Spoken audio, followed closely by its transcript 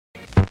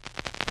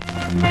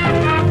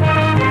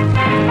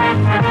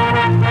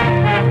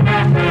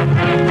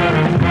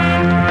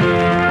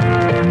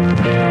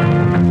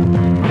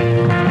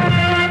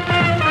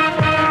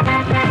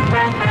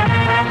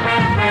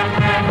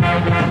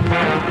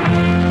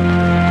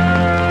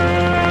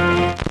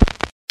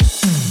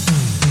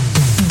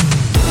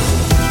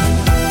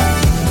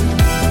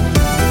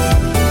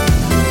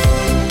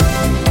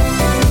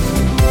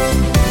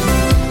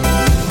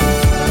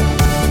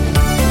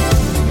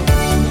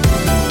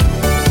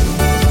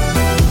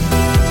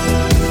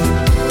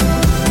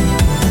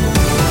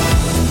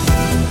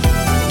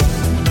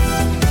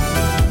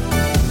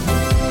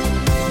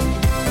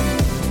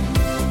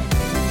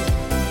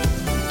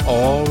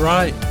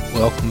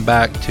Welcome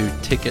back to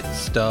Ticket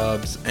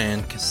Stubs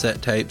and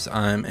Cassette Tapes.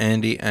 I'm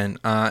Andy and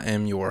I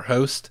am your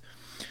host.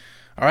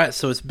 Alright,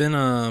 so it's been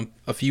a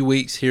few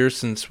weeks here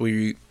since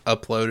we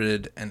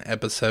uploaded an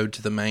episode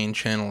to the main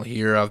channel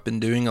here. I've been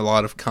doing a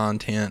lot of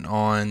content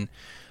on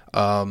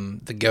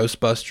the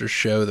Ghostbusters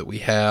show that we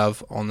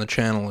have on the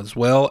channel as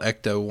well,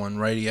 Ecto One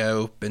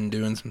Radio. Been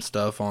doing some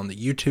stuff on the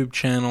YouTube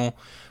channel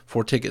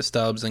for Ticket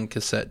Stubs and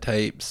Cassette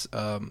Tapes,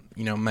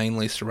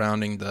 mainly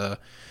surrounding the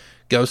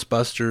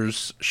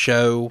Ghostbusters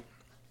show.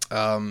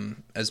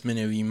 As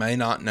many of you may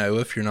not know,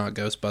 if you're not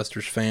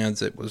Ghostbusters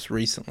fans, it was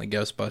recently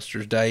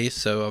Ghostbusters Day,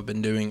 so I've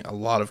been doing a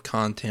lot of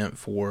content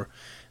for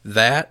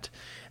that,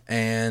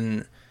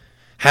 and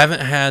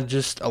haven't had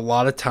just a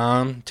lot of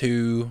time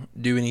to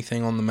do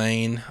anything on the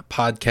main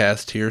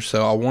podcast here,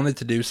 so I wanted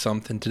to do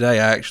something today.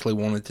 I actually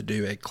wanted to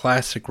do a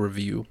classic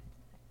review,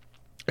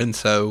 and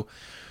so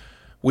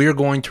we are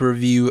going to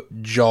review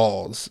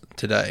Jaws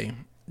today.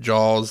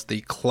 Jaws,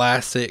 the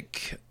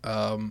classic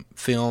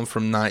film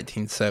from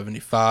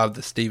 1975,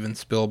 the Steven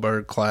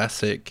Spielberg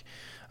classic.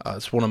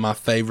 It's one of my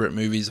favorite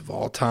movies of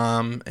all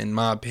time. In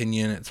my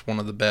opinion, it's one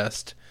of the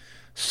best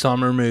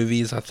summer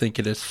movies. I think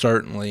it is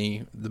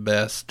certainly the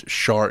best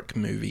shark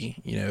movie,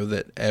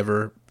 that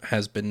ever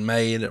has been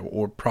made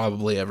or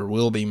probably ever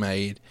will be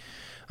made.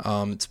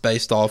 It's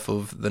based off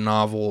of the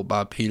novel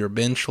by Peter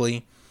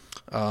Benchley,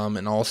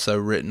 and also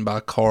written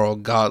by Carl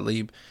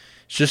Gottlieb.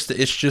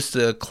 It's just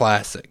a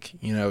classic,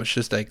 it's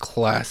just a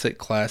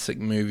classic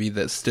movie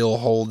that still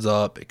holds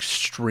up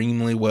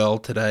extremely well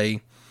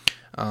today.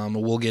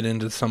 We'll get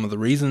into some of the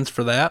reasons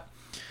for that.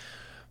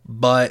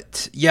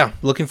 But yeah,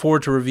 looking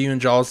forward to reviewing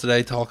Jaws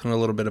today, talking a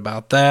little bit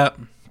about that.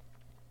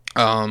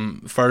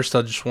 First,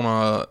 I just want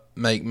to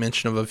make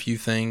mention of a few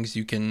things.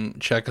 You can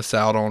check us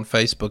out on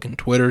Facebook and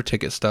Twitter,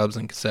 Ticket Stubs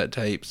and Cassette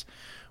Tapes,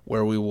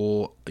 where we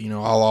will,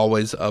 I'll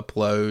always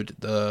upload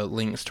the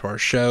links to our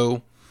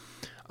show.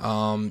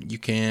 You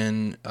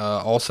can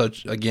also,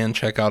 again,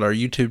 check out our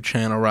YouTube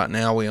channel. Right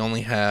now, we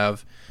only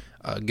have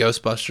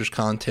Ghostbusters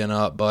content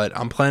up, but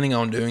I'm planning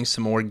on doing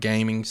some more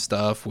gaming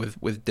stuff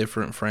with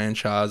different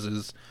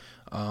franchises.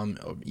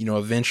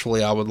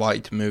 Eventually, I would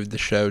like to move the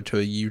show to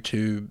a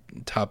YouTube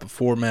type of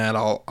format.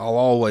 I'll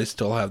always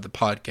still have the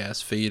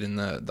podcast feed and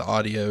the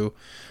audio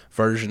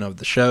version of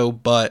the show,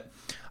 but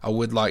I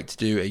would like to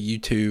do a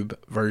YouTube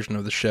version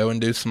of the show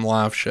and do some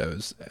live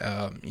shows,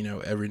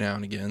 every now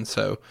and again.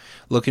 So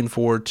looking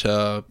forward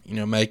to,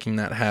 making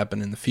that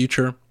happen in the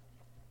future.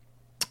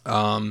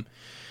 And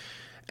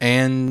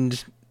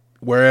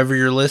wherever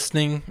you're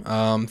listening,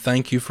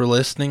 thank you for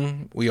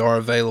listening. We are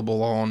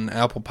available on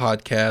Apple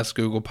Podcasts,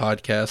 Google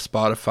Podcasts,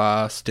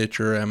 Spotify,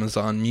 Stitcher,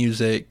 Amazon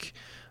Music.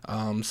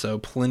 So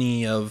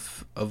plenty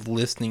of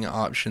listening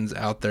options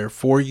out there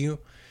for you.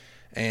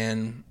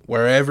 And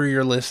wherever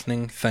you're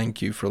listening,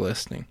 thank you for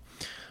listening.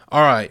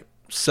 All right,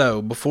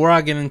 so before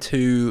I get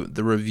into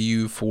the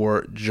review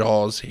for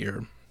Jaws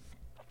here,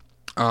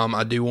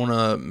 I do want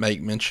to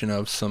make mention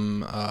of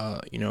some,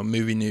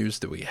 movie news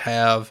that we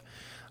have.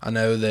 I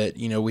know that,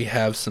 we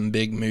have some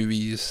big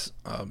movies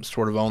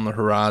sort of on the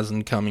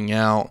horizon coming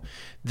out.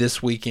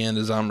 This weekend,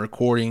 as I'm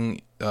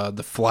recording,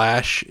 The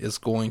Flash is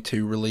going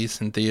to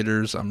release in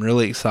theaters. I'm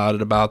really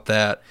excited about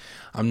that.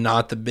 I'm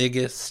not the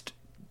biggest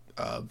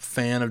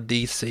fan of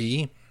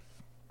DC.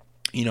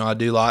 I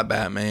do like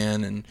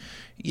Batman and,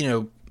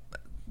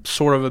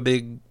 sort of a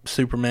big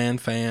Superman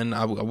fan.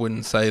 I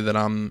wouldn't say that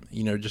I'm,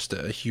 just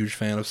a huge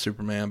fan of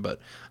Superman, but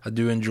I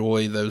do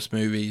enjoy those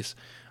movies.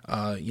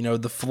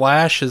 The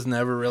Flash has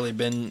never really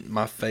been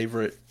my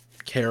favorite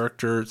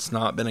character. It's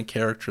not been a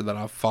character that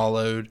I've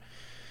followed,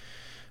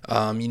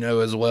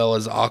 as well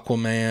as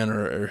Aquaman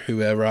or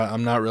whoever.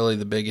 I'm not really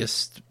the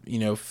biggest,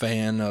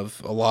 fan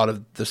of a lot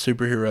of the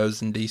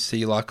superheroes in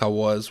DC like I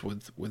was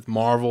with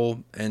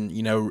Marvel. And,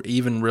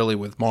 even really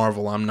with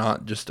Marvel, I'm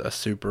not just a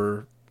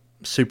super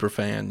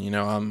fan.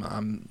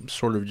 I'm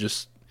sort of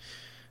just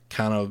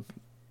kind of,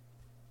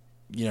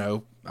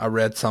 I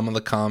read some of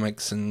the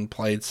comics and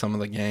played some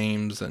of the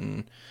games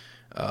and,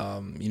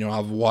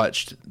 I've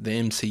watched the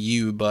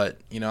MCU, but,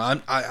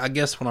 I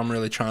guess what I'm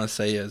really trying to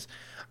say is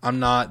I'm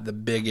not the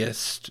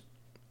biggest,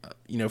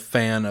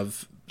 fan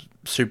of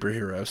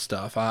superhero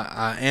stuff.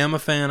 I am a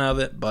fan of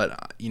it,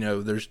 but,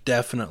 there's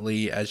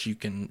definitely, as you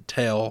can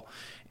tell,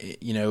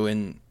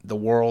 in the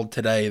world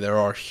today, there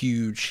are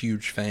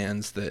huge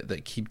fans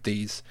that keep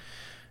these,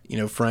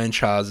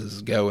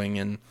 franchises going.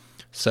 And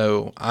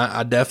so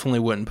I definitely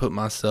wouldn't put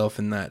myself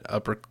in that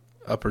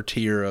upper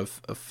tier of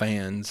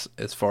fans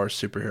as far as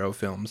superhero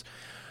films.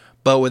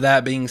 But with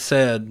that being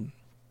said,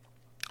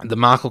 the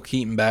Michael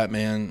Keaton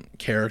Batman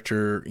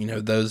character,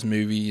 those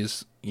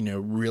movies,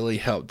 really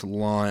helped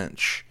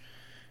launch,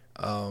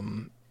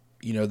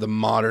 the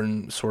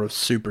modern sort of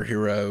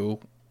superhero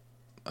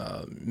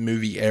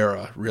movie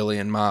era, really,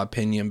 in my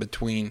opinion,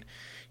 between,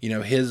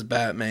 his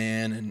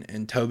Batman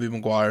and Tobey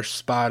Maguire's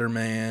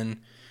Spider-Man,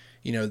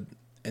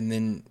 and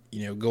then,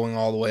 going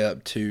all the way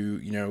up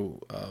to,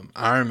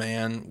 Iron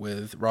Man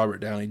with Robert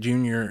Downey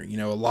Jr.,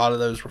 a lot of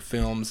those were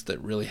films that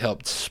really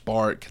helped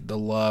spark the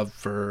love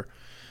for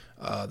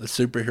the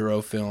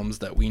superhero films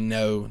that we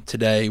know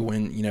today.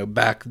 When,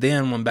 back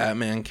then when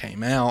Batman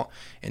came out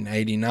in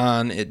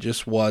 '89, it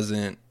just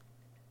wasn't,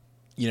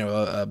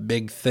 a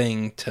big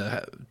thing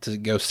to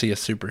go see a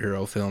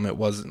superhero film. It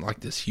wasn't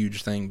like this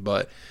huge thing,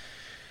 but,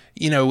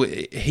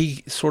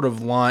 he sort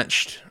of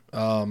launched,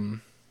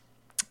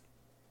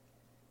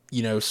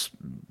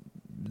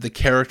 the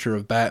character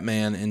of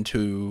Batman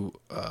into,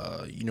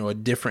 a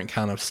different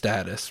kind of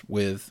status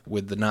with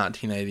the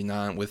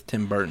 1989, with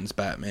Tim Burton's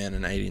Batman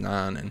in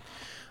 '89,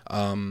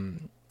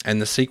 and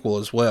the sequel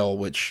as well,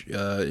 which,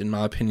 in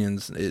my opinion,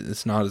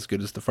 it's not as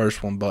good as the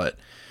first one, but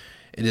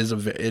it is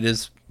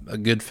a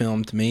good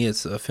film to me.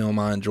 It's a film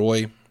I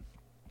enjoy,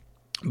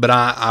 but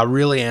I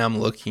really am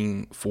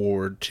looking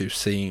forward to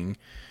seeing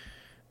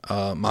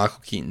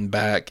Michael Keaton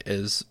back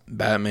as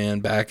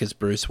Batman, back as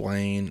Bruce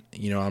Wayne.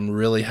 I'm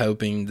really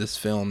hoping this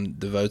film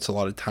devotes a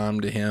lot of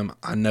time to him.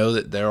 I know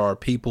that there are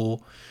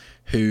people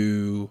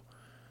who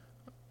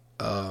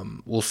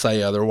will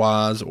say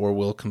otherwise, or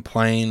will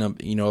complain,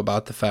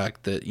 about the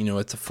fact that,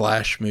 it's a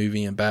Flash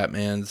movie and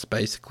Batman's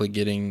basically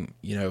getting,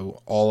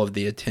 all of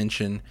the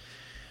attention.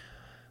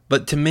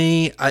 But to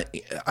me,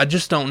 I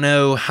just don't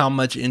know how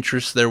much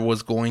interest there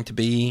was going to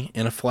be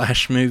in a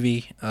Flash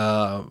movie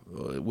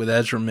with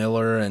Ezra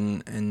Miller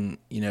and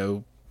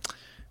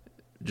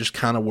just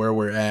kind of where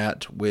we're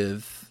at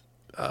with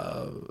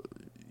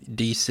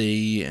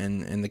DC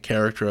and the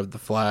character of the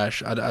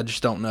Flash. I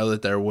just don't know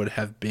that there would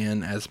have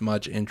been as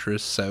much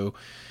interest. So,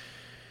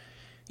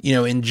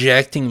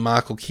 injecting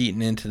Michael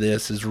Keaton into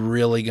this is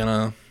really going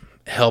to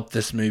help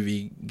this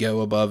movie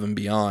go above and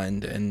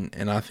beyond, and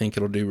I think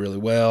it'll do really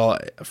well.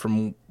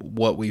 From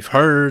what we've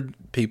heard,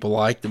 people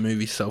like the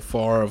movie so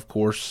far. Of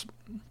course,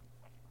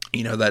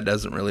 that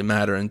doesn't really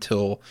matter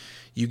until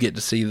you get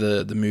to see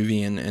the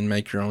movie and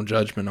make your own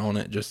judgment on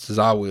it, just as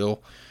I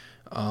will.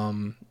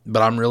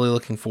 But I'm really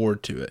looking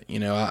forward to it.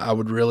 I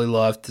would really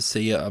love to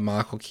see a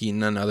Michael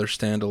Keaton, another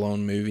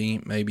standalone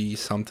movie, maybe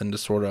something to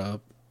sort of,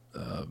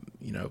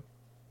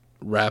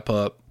 wrap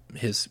up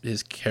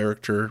his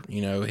character,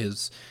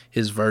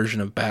 his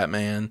version of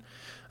Batman.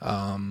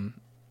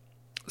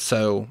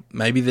 So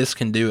maybe this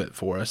can do it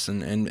for us.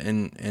 And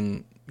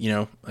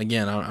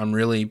again, I'm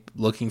really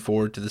looking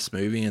forward to this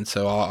movie. And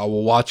so I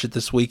will watch it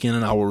this weekend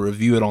and I will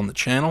review it on the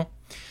channel.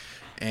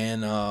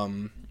 And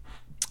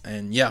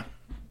yeah,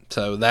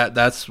 so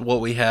that's what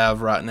we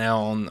have right now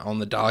on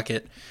the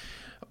docket.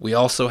 We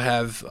also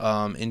have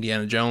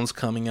Indiana Jones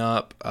coming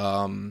up.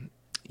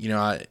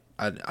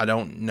 I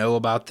don't know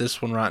about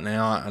this one right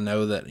now. I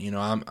know that,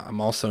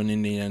 I'm also an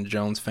Indiana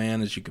Jones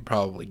fan, as you could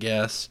probably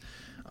guess.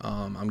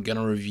 I'm going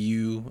to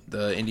review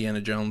the Indiana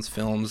Jones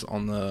films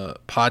on the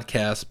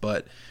podcast,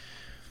 but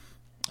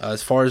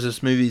as far as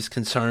this movie is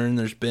concerned,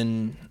 there's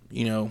been,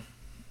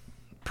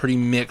 pretty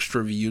mixed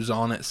reviews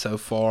on it so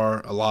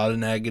far. A lot of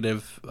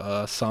negative,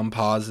 some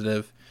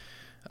positive.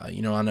 I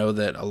know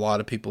that a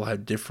lot of people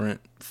have different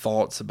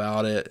thoughts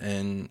about it,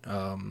 and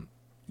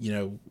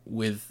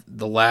with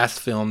the last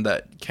film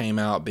that came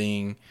out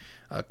being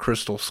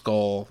Crystal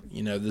Skull,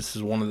 this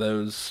is one of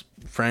those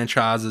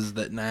franchises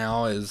that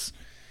now is,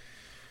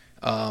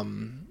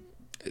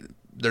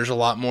 there's a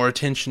lot more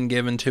attention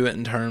given to it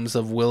in terms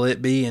of, will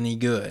it be any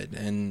good?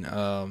 And,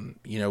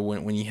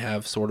 when you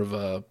have sort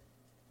of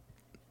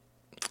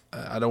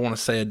I don't want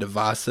to say a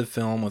divisive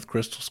film with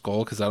Crystal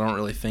Skull, because I don't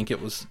really think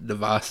it was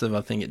divisive.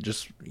 I think it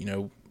just,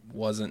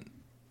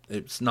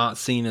 it's not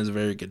seen as a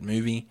very good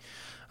movie.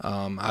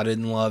 I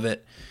didn't love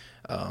it,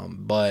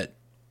 but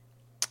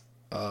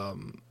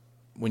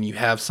when you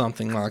have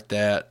something like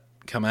that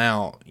come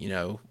out,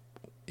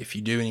 if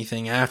you do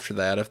anything after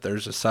that, if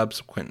there's a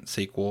subsequent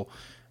sequel,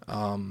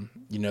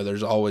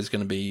 there's always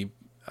going to be,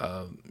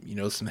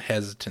 some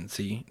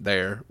hesitancy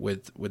there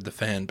with the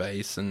fan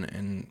base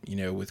and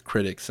with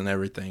critics and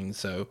everything.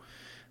 So,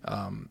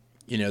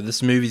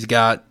 this movie's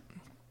got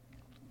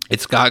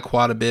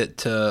quite a bit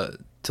to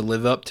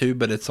live up to,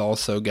 but it's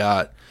also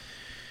got,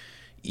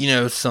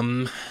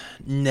 some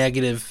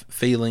negative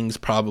feelings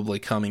probably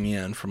coming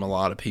in from a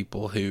lot of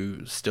people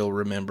who still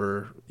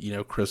remember,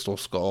 Crystal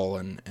Skull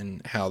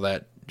and how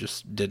that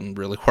just didn't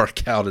really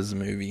work out as a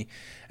movie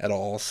at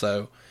all.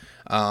 So,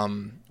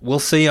 we'll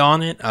see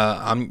on it.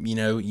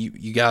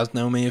 You guys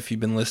know me if you've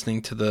been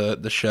listening to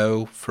the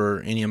show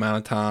for any amount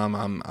of time.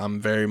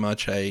 I'm very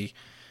much a,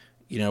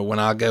 when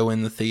I go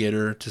in the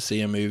theater to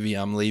see a movie,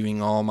 I'm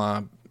leaving all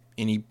my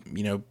any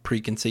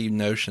preconceived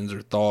notions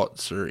or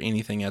thoughts or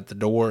anything at the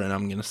door, and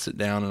I'm going to sit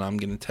down and I'm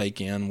going to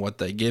take in what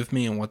they give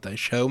me and what they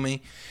show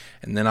me,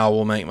 and then I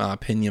will make my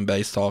opinion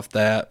based off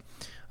that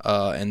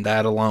and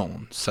that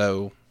alone.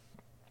 So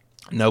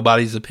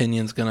nobody's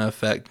opinion is going to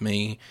affect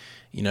me.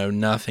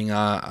 Nothing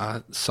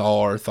I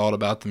saw or thought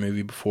about the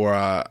movie before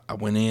I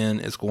went in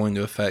is going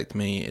to affect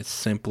me. It's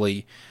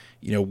simply,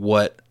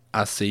 what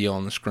I see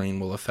on the screen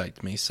will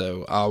affect me.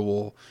 So I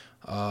will,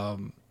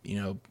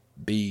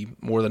 be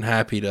more than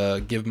happy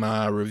to give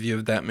my review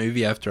of that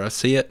movie after I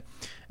see it.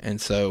 And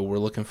so we're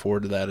looking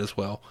forward to that as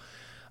well.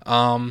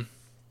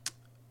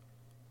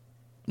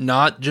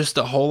 Not just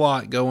a whole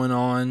lot going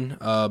on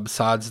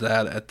besides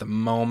that at the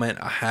moment.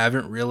 I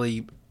haven't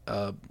really,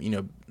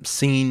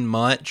 seen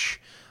much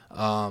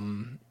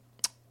as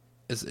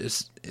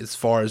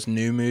far as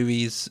new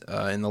movies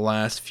in the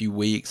last few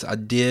weeks. I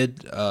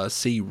did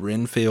see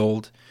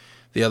Renfield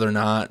the other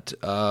night.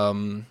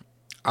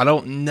 I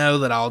don't know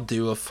that I'll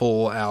do a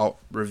full out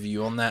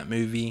review on that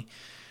movie.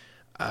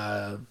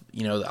 I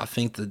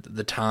think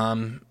the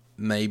time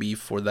maybe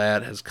for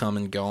that has come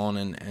and gone,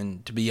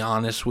 and to be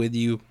honest with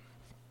you,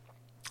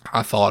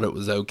 I thought it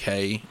was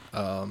okay.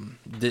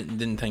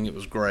 Didn't think it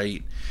was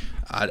great.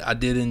 I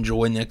did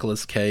enjoy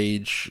Nicolas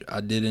Cage.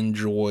 I did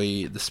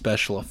enjoy the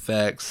special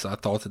effects. I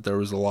thought that there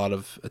was a lot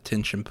of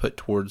attention put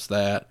towards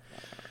that.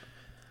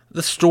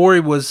 The story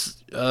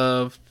was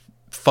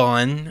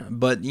fun,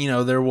 but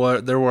there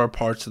were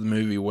parts of the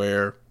movie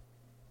where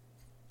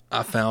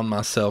I found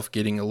myself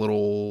getting a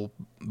little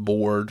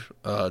bored,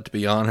 to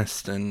be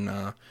honest. And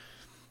I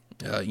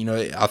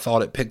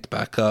thought it picked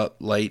back up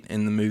late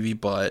in the movie,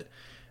 but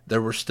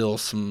there were still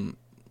some,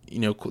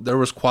 there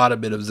was quite a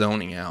bit of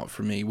zoning out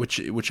for me,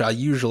 which I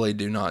usually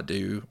do not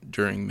do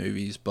during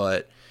movies,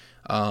 but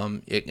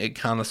it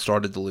kind of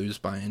started to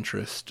lose my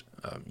interest,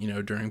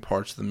 during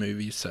parts of the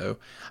movie. So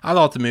I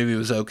thought the movie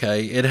was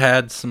okay. It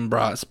had some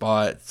bright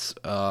spots.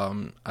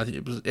 I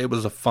think it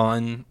was a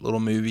fun little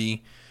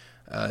movie.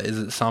 Is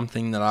it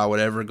something that I would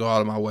ever go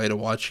out of my way to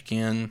watch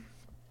again?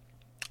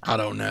 I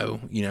don't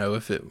know.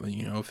 If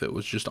it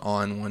was just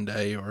on one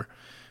day, or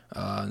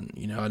I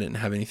didn't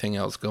have anything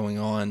else going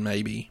on,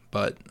 maybe.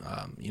 But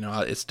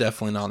it's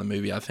definitely not a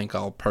movie I think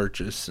I'll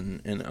purchase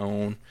and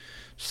own.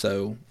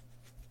 So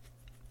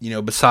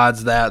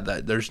besides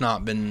that, there's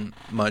not been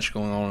much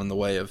going on in the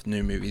way of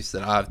new movies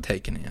that I've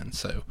taken in.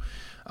 So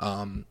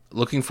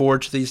looking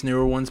forward to these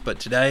newer ones. But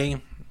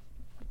today,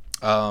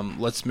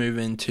 let's move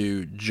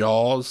into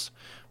Jaws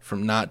from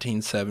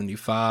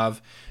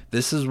 1975.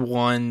 This is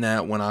one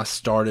that when I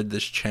started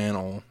this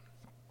channel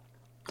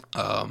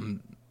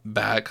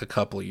back a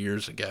couple of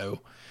years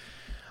ago,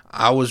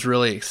 I was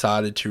really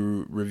excited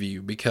to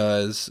review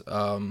because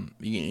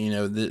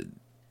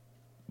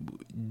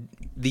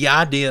the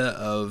idea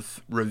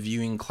of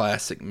reviewing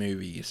classic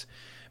movies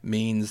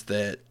means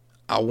that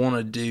I want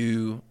to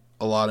do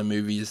a lot of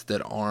movies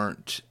that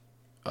aren't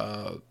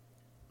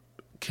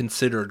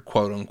considered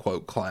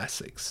quote-unquote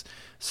classics.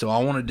 So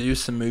I want to do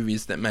some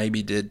movies that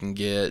maybe didn't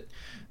get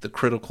the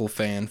critical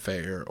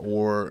fanfare,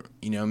 or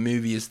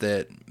movies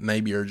that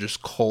maybe are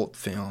just cult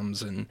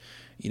films and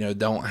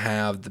don't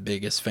have the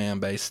biggest fan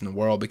base in the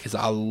world, because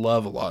I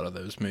love a lot of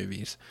those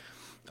movies.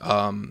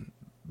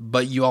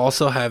 But you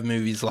also have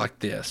movies like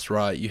this,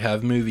 right? You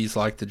have movies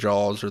like the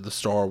Jaws or the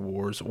Star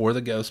Wars or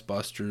the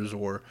Ghostbusters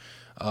or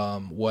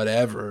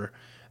whatever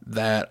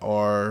that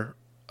are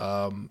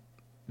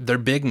they're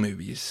big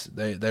movies.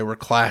 They were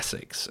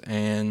classics,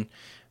 and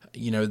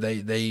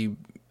they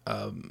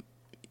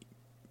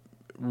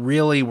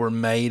really were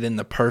made in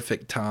the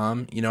perfect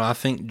time. I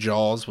think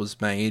Jaws was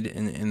made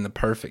in the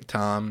perfect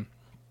time,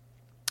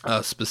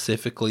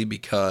 specifically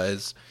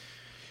because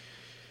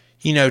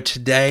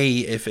today,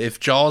 if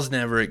Jaws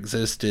never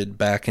existed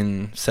back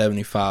in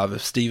 75,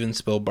 if Steven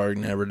Spielberg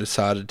never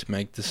decided to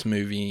make this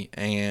movie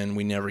and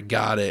we never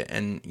got it,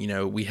 and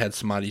we had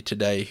somebody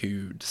today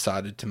who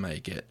decided to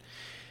make it,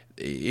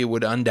 it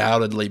would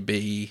undoubtedly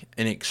be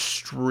an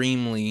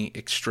extremely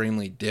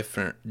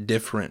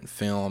different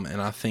film,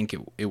 and I think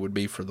it would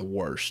be for the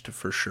worst,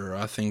 for sure.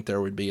 I think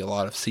there would be a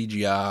lot of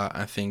CGI.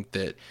 I think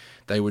that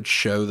they would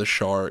show the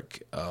shark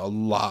a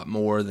lot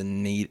more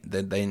than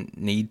they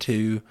need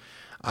to.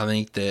 I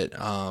think that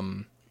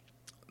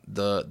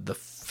the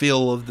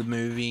feel of the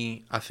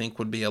movie, I think,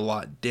 would be a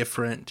lot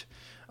different.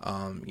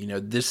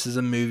 This is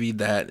a movie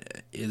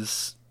that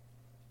it's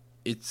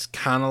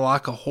kind of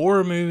like a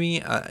horror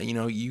movie.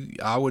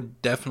 I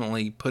would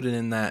definitely put it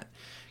in that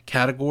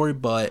category,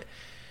 but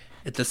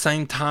at the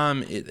same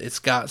time, it's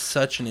got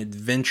such an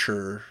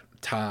adventure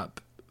type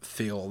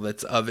feel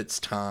that's of its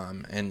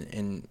time,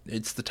 and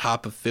it's the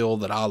type of feel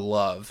that I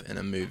love in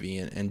a movie,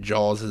 and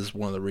Jaws is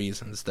one of the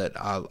reasons that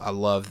I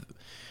love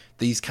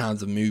these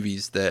kinds of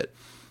movies that,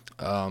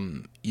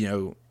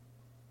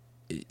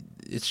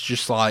 it's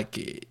just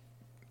like,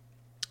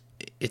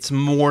 it's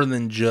more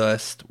than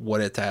just what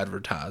it's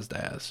advertised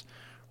as,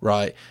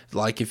 right?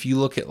 Like if you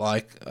look at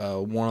like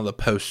one of the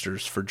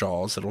posters for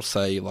Jaws, it'll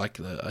say like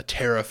a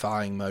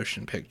terrifying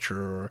motion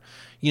picture or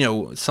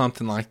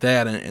something like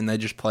that, and they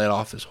just play it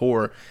off as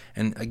horror.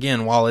 And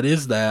again, while it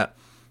is that,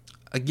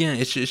 again,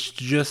 it's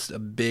just a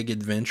big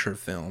adventure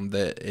film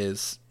that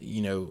is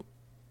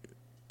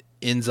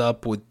ends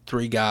up with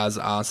three guys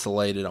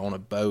isolated on a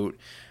boat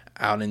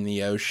out in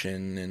the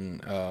ocean,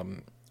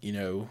 and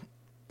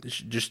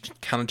it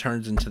just kind of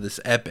turns into this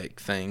epic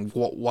thing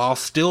while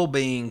still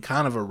being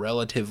kind of a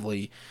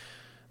relatively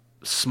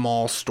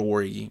small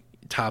story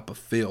type of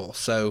feel.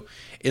 So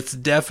it's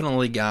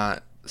definitely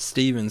got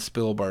Steven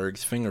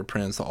Spielberg's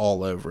fingerprints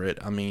all over it.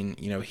 I mean,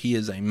 he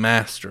is a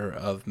master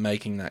of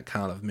making that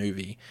kind of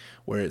movie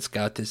where it's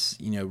got this,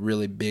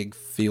 really big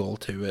feel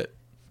to it.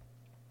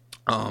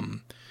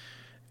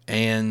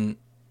 And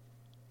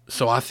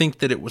so I think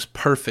that it was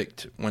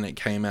perfect when it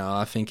came out.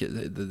 I think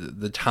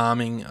the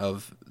timing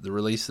of the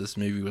release of this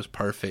movie was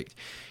perfect.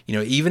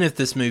 Even if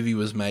this movie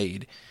was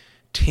made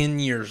 10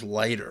 years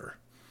later,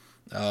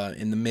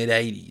 in the mid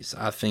 80s,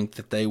 I think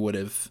that they would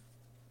have,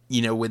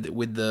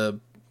 with the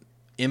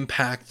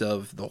impact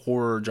of the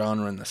horror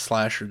genre and the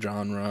slasher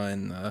genre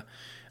and the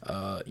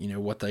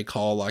what they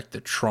call like the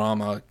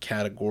trauma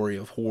category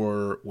of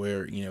horror,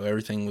 where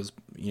everything was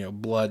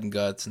blood and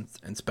guts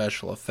and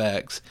special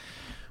effects,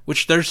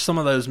 which there's some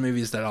of those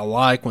movies that I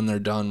like when they're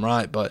done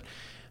right, but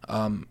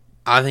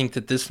I think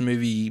that this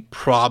movie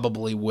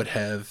probably would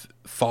have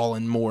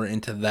fallen more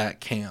into that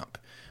camp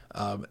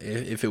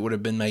if it would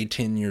have been made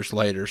 10 years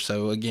later.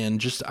 So again,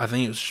 I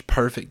think it was just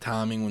perfect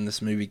timing when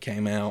this movie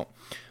came out.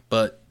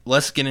 But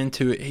let's get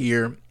into it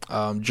here.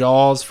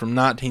 Jaws from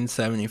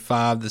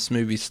 1975. This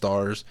movie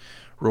stars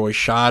Roy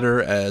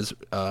Scheider as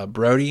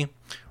Brody,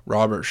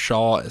 Robert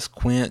Shaw as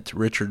Quint,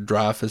 Richard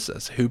Dreyfuss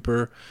as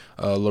Hooper,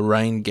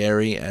 Lorraine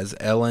Gary as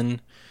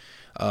Ellen,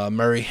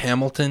 Murray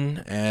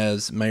Hamilton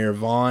as Mayor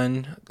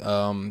Vaughn,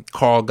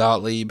 Carl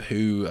Gottlieb,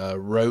 who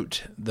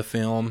wrote the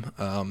film,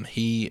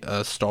 he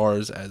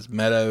stars as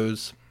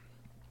Meadows,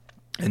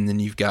 and then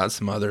you've got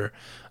some other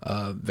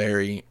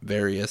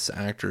various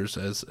actors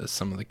as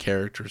some of the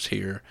characters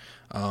here,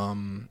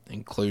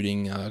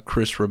 including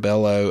Chris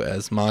Rebello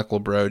as Michael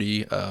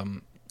Brody,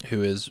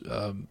 who is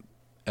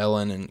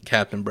Ellen and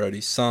Captain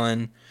Brody's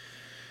son.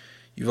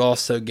 You've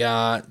also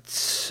got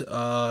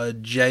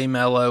Jay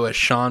Mello as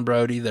Sean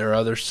Brody, their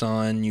other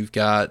son. You've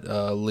got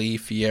Lee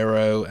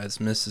Fierro as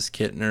Mrs.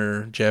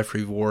 Kittner,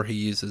 Jeffrey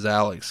Voorhees as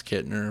Alex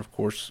Kittner. Of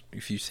course,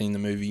 if you've seen the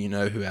movie, you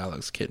know who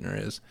Alex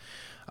Kittner is.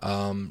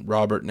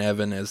 Robert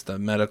Nevin as the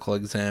medical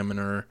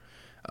examiner.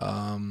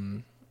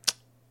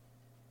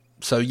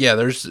 So yeah,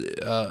 there's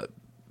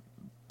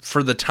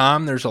for the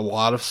time, there's a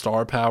lot of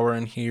star power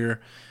in here.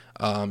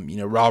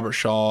 Robert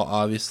Shaw,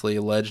 obviously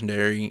a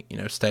legendary,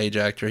 stage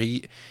actor.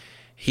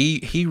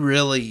 He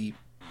really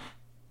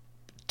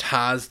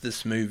ties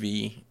this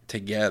movie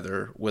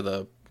together with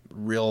a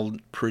real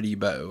pretty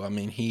bow. I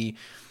mean,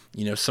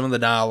 some of the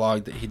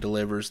dialogue that he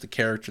delivers, the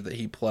character that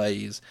he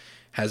plays,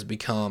 has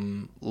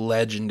become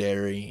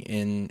legendary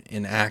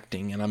in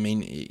acting. And I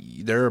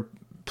mean, there are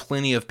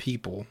plenty of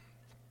people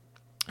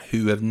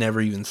who have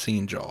never even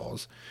seen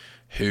Jaws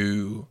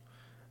who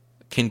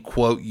can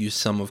quote you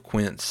some of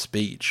Quint's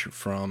speech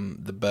from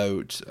the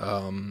boat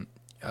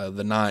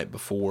the night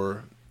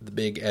before the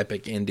big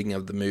epic ending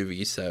of the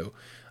movie. So,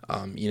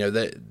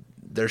 that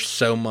there's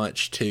so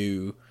much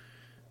to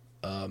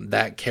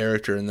that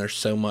character, and there's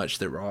so much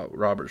that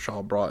Robert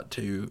Shaw brought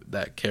to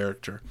that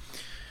character.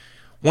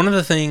 One of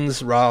the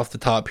things right off the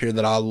top here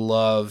that I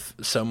love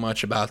so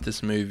much about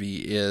this movie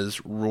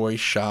is Roy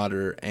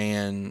Scheider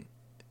and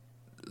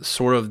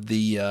sort of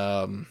the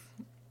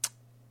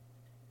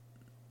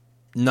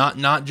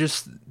not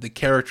just the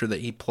character that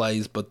he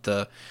plays, but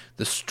the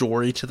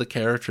story to the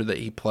character that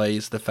he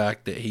plays. The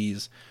fact that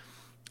he's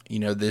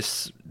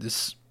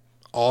this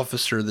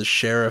officer, the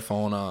sheriff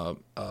on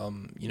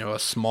a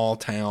small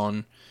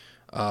town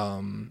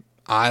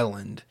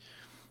island,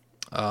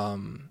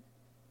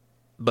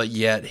 but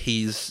yet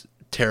he's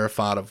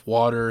terrified of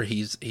water.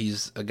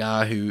 He's a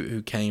guy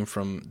who came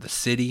from the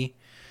city,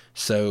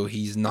 so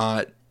he's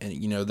not.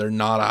 They're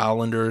not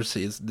islanders.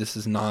 This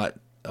is not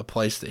a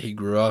place that he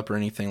grew up or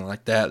anything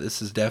like that.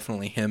 This is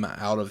definitely him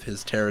out of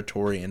his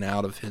territory and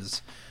out of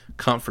his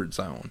comfort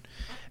zone.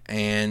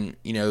 And,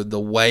 the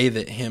way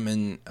that him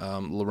and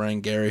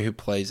Lorraine Gary, who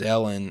plays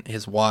Ellen,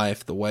 his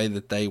wife, the way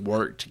that they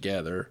work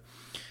together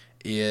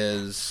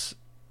is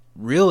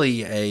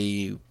really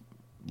a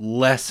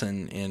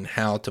lesson in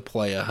how to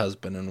play a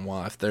husband and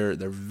wife. They're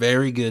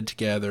very good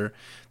together.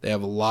 They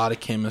have a lot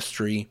of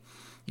chemistry.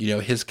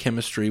 His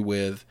chemistry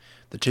with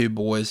the two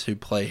boys who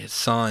play his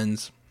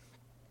sons,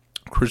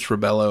 Chris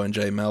Rebello and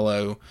Jay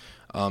Mello,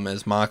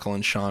 as Michael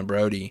and Sean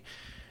Brody.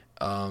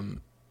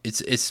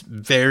 It's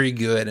very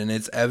good, and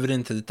it's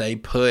evident that they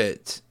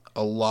put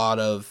a lot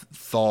of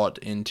thought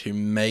into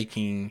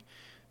making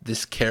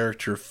this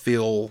character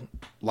feel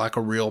like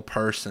a real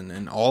person,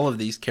 and all of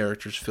these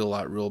characters feel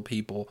like real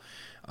people.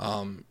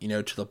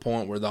 To the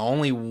point where the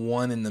only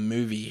one in the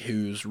movie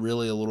who's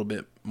really a little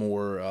bit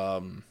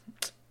more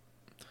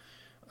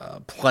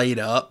played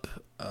up,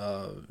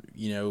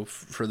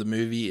 for the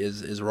movie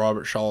is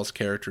Robert Shaw's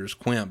character as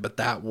Quint, but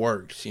that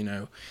works.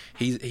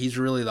 He's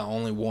really the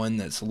only one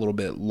that's a little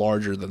bit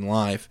larger than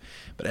life,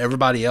 but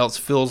everybody else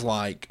feels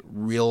like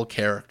real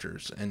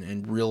characters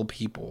and real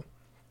people.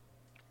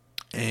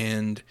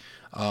 And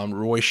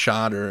Roy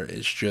Scheider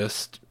is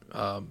just,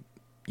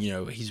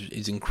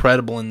 he's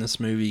incredible in this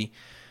movie.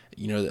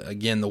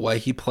 Again, the way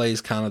he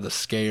plays kind of the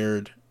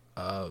scared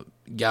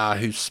guy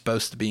who's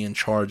supposed to be in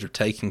charge of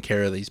taking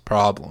care of these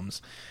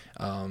problems.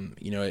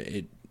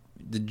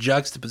 The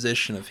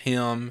juxtaposition of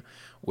him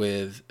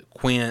with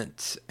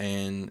Quint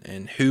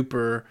and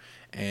Hooper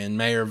and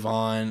Mayor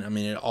Vaughn, I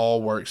mean, it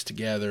all works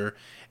together.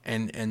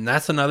 And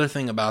that's another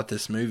thing about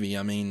this movie.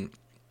 I mean,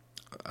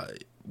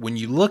 when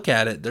you look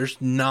at it,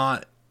 there's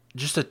not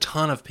just a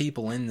ton of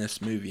people in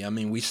this movie. I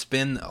mean, we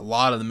spend a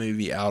lot of the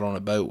movie out on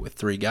a boat with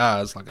three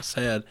guys, like I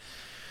said.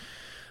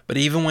 But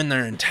even when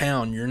they're in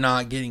town, you're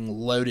not getting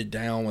loaded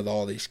down with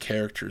all these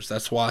characters.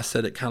 That's why I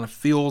said it kind of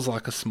feels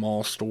like a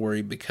small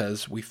story,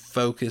 because we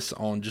focus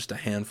on just a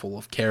handful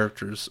of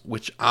characters,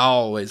 which I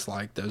always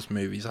like those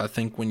movies. I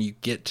think when you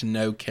get to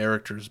know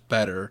characters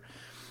better,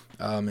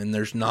 and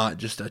there's not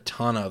just a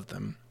ton of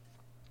them,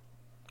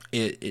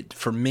 it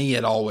for me,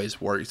 it always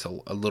works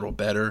a little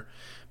better,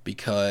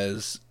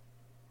 because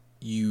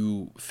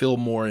you feel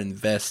more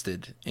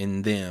invested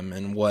in them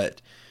and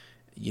what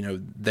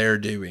they're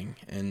doing,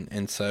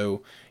 and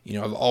so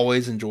I've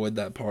always enjoyed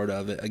that part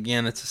of it.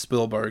 Again, it's a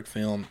Spielberg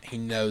film. He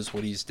knows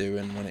what he's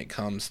doing when it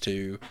comes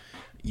to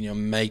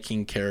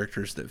making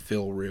characters that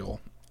feel real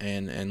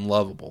and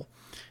lovable.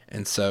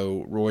 And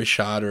so Roy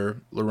Scheider,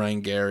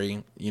 Lorraine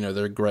Gary,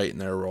 they're great in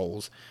their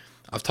roles.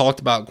 I've talked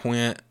about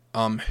Quint.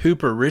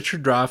 Hooper,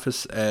 Richard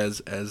Dreyfuss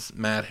as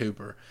Matt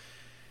Hooper.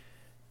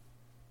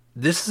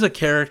 This is a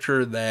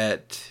character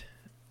that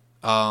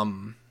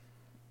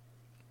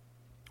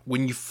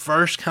when you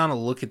first kind of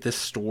look at this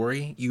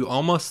story, you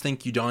almost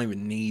think you don't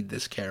even need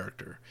this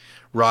character,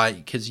 right?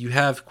 Because you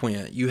have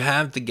Quint, you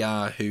have the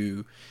guy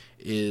who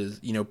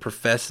is,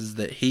 professes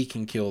that he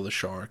can kill the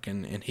shark,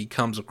 and he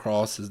comes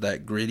across as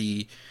that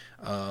gritty,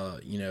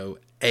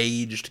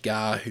 aged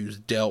guy who's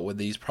dealt with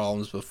these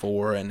problems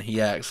before, and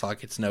he acts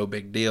like it's no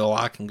big deal.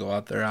 I can go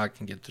out there, I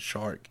can get the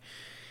shark.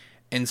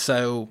 And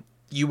so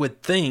you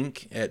would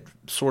think at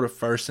sort of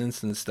first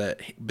instance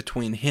that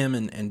between him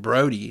and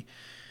Brody,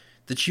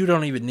 that you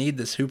don't even need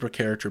this Hooper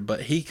character,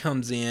 but he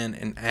comes in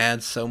and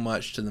adds so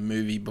much to the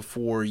movie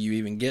before you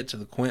even get to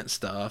the Quint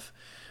stuff,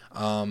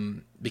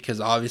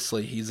 because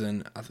obviously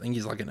I think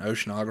he's like an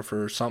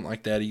oceanographer or something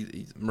like that.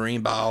 He's a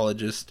marine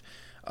biologist,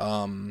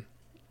 a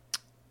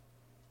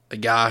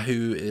guy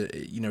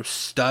who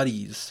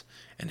studies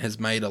and has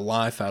made a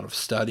life out of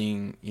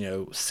studying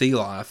sea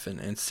life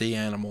and sea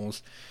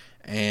animals,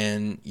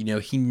 and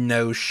he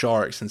knows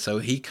sharks, and so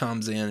he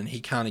comes in and he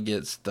kind of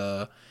gets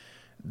the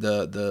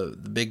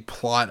big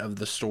plot of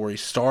the story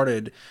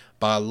started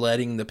by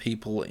letting the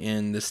people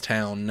in this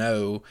town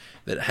know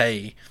that,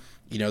 hey,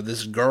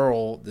 this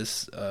girl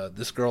that's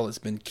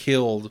been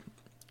killed,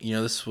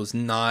 this was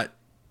not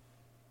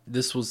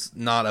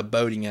a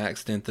boating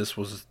accident. This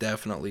was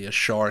definitely a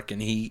shark.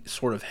 And he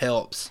sort of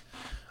helps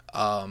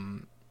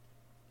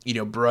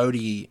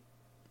Brody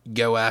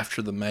go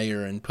after the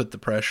mayor and put the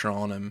pressure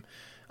on him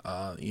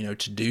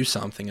to do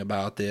something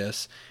about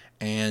this.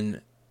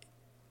 And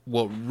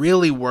what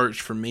really works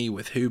for me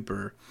with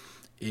Hooper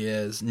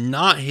is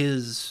not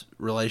his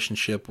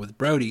relationship with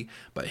Brody,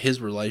 but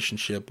his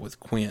relationship with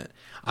Quint.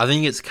 I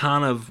think it's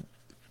kind of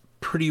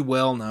pretty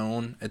well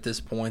known at this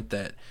point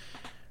that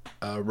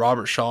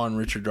Robert Shaw and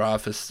Richard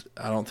Dreyfuss,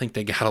 I don't think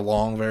they got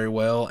along very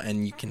well,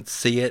 and you can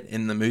see it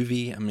in the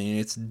movie. I mean,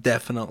 it's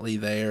definitely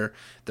there.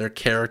 Their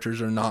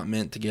characters are not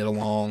meant to get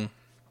along,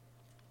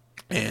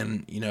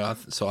 and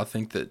so I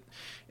think that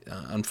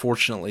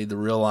unfortunately, the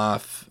real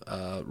life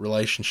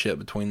relationship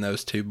between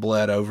those two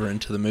bled over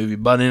into the movie,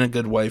 but in a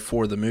good way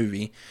for the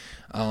movie.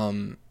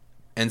 And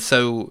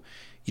so,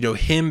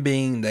 him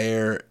being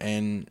there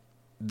and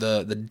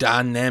the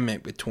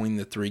dynamic between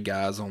the three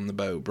guys on the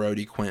boat,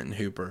 Brody, Quint, and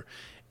Hooper,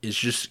 is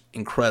just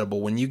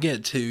incredible. When you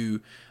get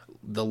to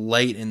the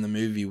late in the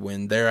movie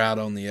when they're out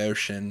on the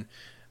ocean,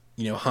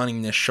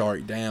 hunting this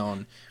shark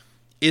down,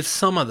 it's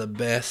some of the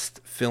best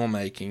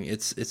filmmaking.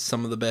 It's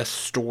some of the best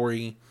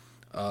story.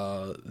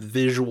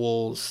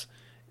 Visuals,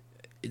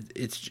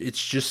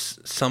 it's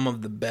just some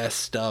of the best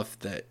stuff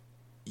that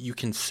you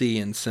can see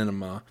in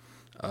cinema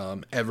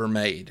ever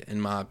made, in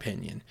my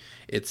opinion.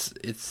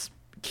 It's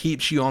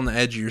keeps you on the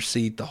edge of your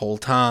seat the whole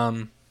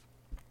time.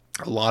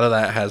 A lot of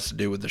that has to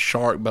do with the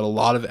shark, but a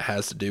lot of it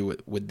has to do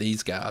with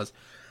these guys.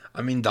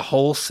 I mean, the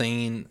whole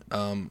scene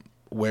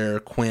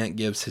where Quint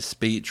gives his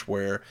speech,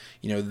 where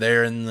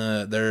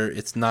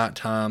it's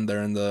nighttime,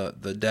 they're in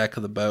the deck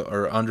of the boat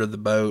or under the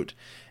boat,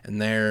 and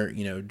they're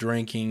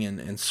drinking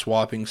and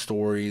swapping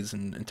stories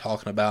and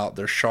talking about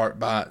their shark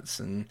bites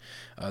and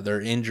their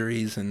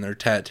injuries and their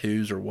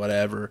tattoos or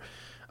whatever.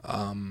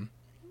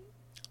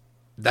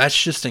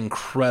 That's just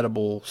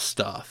incredible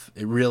stuff.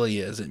 It really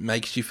is. It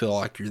makes you feel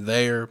like you're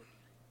there.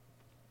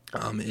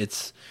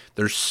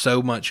 There's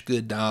so much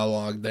good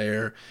dialogue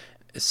there,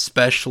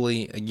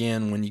 especially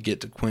again when you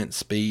get to Quint's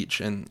speech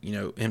and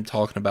him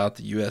talking about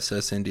the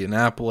USS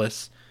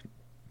Indianapolis.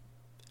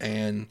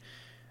 And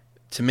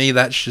to me,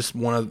 that's just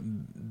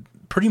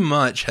pretty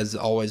much has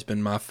always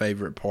been my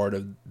favorite part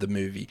of the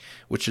movie,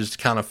 which is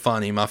kind of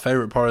funny. My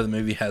favorite part of the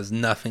movie has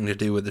nothing to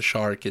do with the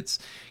shark. It's,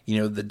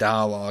 the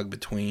dialogue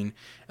between,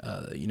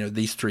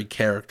 these three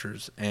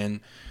characters.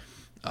 And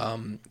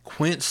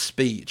Quint's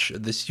speech,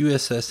 this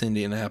USS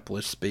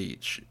Indianapolis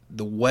speech,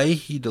 the way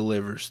he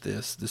delivers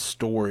the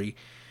story,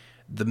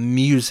 the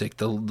music,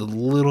 the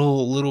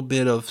little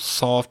bit of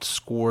soft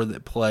score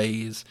that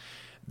plays,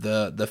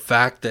 the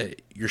fact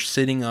that you're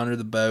sitting under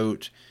the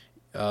boat,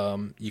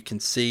 you can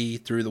see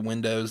through the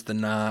windows the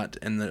night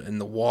and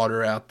the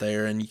water out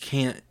there, and you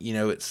can't,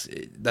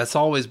 that's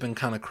always been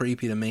kind of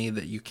creepy to me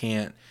that you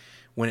can't,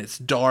 when it's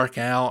dark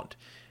out.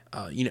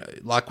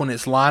 Like when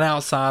it's light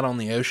outside on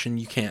the ocean,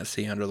 you can't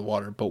see under the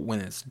water. But when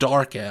it's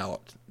dark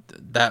out,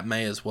 that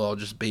may as well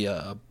just be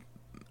a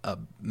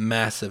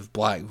massive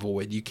black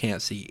void. You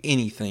can't see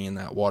anything in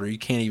that water. You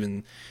can't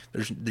even,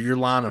 your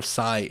line of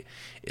sight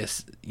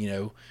is,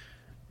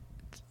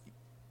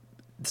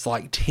 it's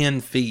like 10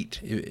 feet,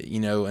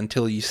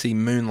 until you see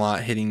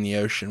moonlight hitting the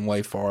ocean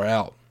way far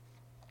out.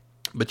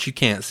 But you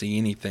can't see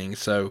anything.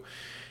 So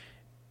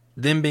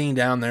them being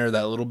down there,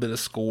 that little bit of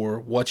score,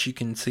 what you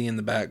can see in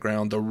the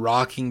background, the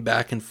rocking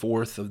back and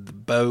forth of the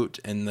boat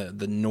and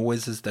the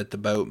noises that the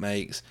boat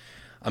makes.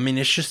 I mean,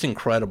 it's just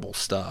incredible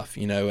stuff,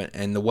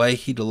 and the way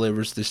he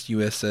delivers this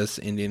USS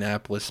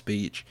Indianapolis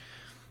speech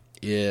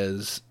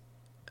is,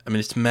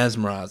 it's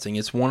mesmerizing.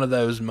 It's one of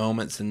those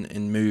moments in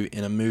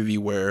a movie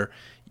where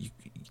you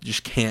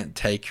just can't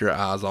take your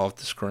eyes off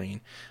the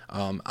screen.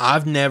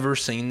 I've never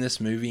seen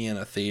this movie in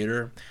a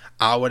theater.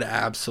 I would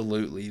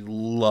absolutely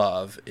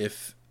love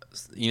if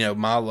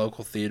my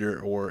local theater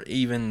or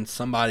even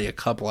somebody a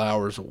couple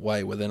hours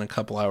away, within a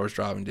couple hours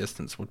driving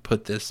distance, would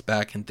put this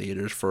back in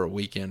theaters for a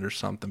weekend or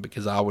something,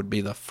 because I would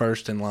be the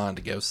first in line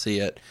to go see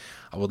it.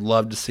 I would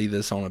love to see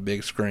this on a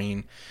big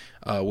screen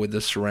with the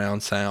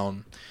surround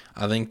sound.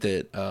 I think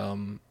that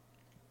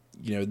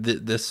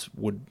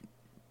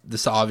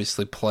this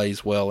obviously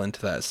plays well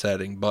into that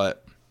setting,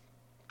 but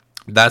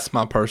that's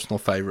my personal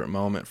favorite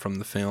moment from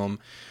the film.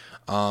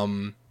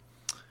 But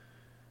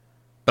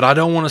I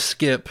don't want to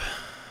skip.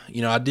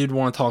 I did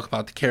want to talk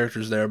about the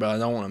characters there, but I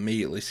don't want to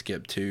immediately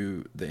skip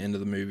to the end of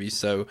the movie.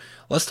 So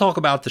let's talk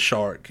about the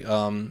shark,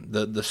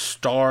 the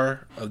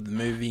star of the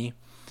movie.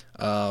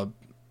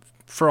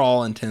 For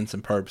all intents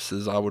and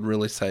purposes, I would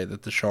really say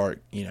that the shark,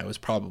 is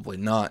probably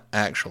not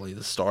actually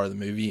the star of the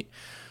movie,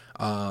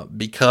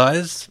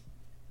 because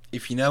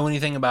if you know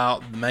anything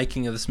about the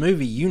making of this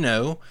movie, you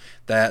know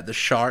that the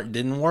shark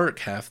didn't work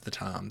half the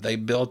time. They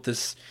built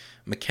this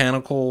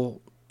mechanical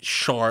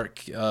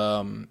shark.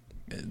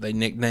 They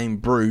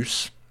nicknamed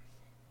Bruce,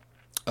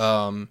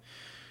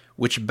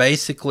 which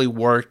basically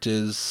worked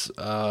as,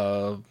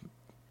 I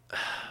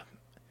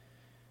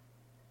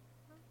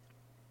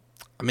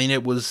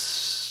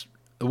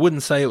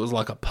wouldn't say it was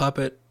like a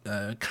puppet,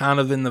 kind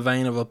of in the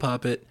vein of a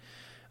puppet,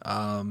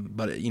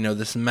 but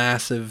this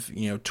massive,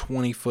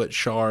 20-foot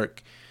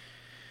shark,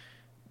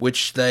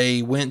 which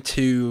they went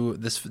to,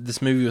 this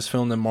movie was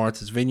filmed in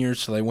Martha's Vineyard,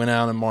 so they went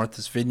out in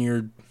Martha's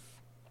Vineyard,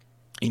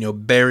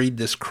 buried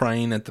this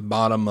crane at the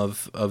bottom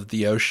of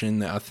the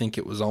ocean. I think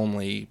it was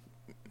only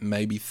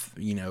maybe,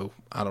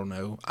 I don't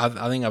know. I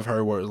think I've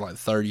heard where it was like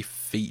 30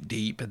 feet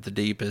deep at the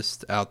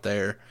deepest out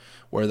there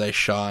where they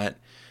shot.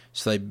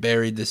 So they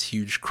buried this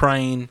huge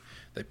crane.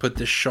 They put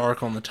this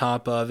shark on the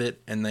top of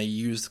it, and they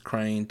used the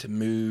crane to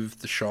move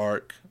the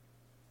shark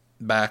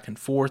back and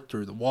forth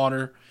through the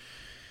water.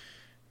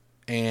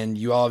 And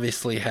you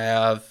obviously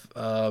have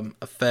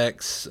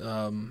effects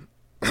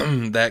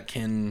that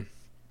can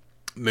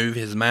move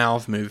his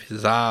mouth, move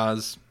his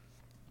eyes.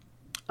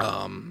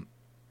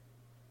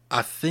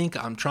 I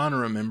think, I'm trying to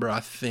remember, I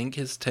think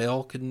his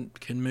tail can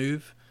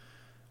move.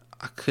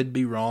 I could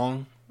be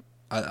wrong.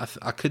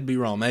 I could be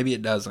wrong. Maybe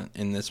it doesn't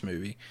in this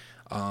movie.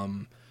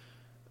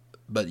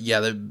 But yeah,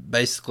 they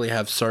basically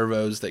have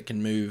servos that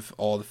can move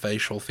all the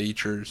facial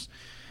features.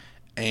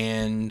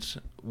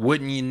 And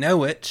wouldn't you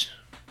know it,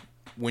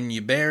 when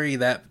you bury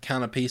that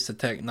kind of piece of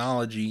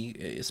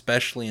technology,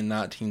 especially in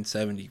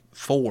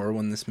 1974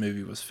 when this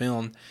movie was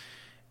filmed,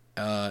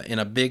 in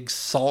a big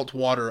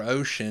saltwater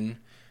ocean,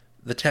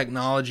 the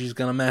technology is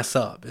going to mess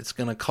up. It's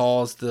going to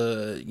cause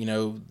the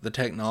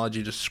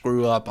technology to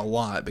screw up a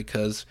lot,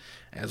 because,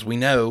 as we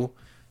know,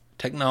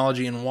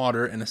 technology in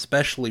water, and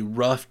especially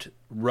rough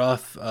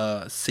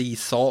sea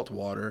salt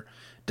water,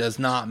 does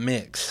not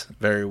mix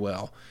very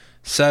well.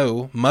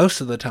 So most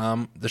of the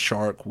time the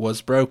shark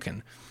was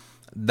broken.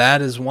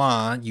 That is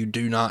why you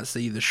do not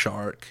see the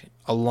shark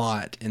a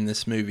lot in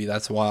this movie.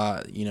 That's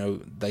why,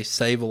 they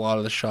save a lot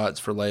of the shots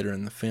for later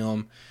in the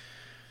film.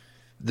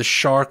 The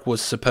shark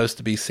was supposed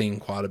to be seen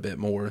quite a bit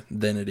more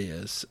than it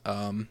is.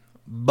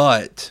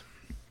 But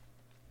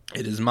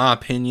It is my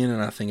opinion,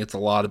 and I think it's a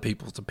lot of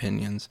people's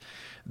opinions,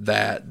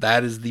 that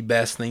that is the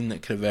best thing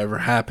that could have ever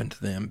happened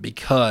to them,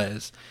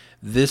 because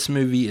this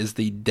movie is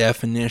the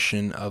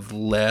definition of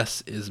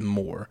less is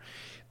more.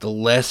 The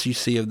less you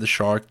see of the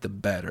shark, the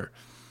better.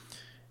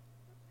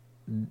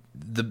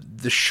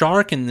 The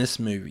shark in this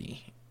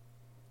movie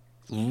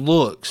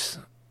looks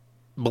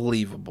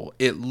believable.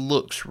 It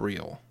looks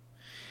real.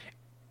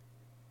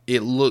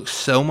 It looks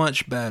so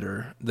much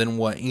better than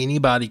what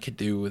anybody could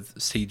do with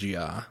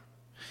CGI.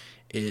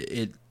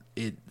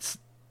 It's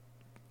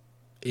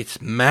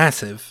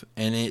massive,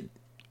 and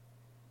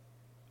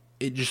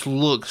it just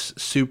looks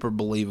super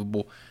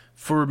believable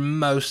for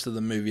most of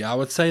the movie. I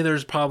would say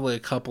there's probably a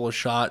couple of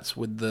shots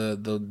with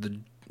the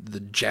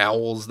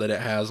jowls that it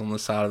has on the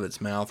side of its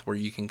mouth where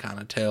you can kind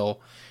of tell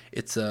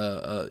it's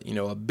a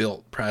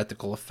built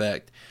practical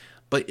effect,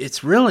 but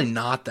it's really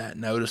not that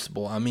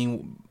noticeable. I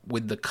mean,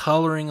 with the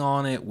coloring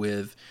on it,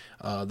 with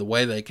the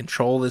way they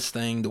control this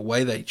thing, the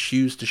way they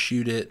choose to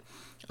shoot it,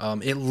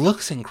 it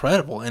looks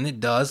incredible, and it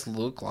does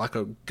look like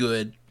a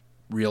good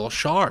real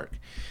shark,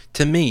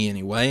 to me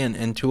anyway,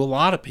 and to a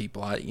lot of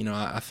people.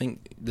 I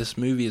think this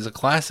movie is a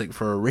classic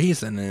for a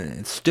reason, and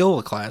it's still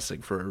a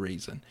classic for a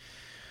reason.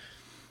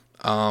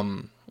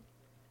 And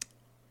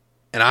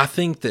I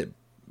think that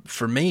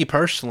for me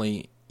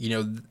personally,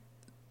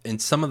 in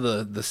some of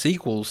the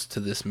sequels to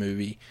this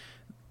movie,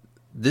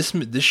 this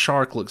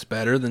shark looks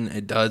better than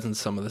it does in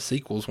some of the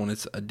sequels when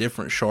it's a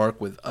different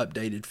shark with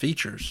updated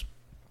features.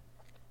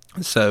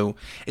 So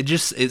it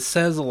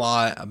says a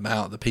lot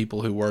about the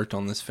people who worked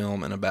on this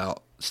film and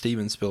about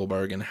Steven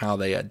Spielberg and how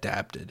they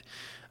adapted.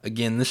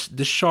 Again, this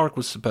shark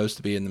was supposed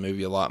to be in the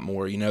movie a lot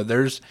more.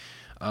 There's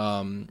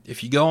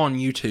if you go on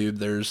YouTube,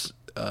 there's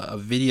a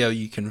video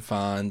you can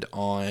find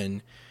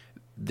on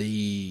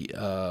the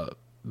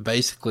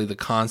basically the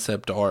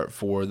concept art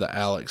for the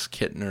Alex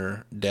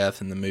Kittner death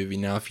in the movie.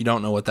 Now, if you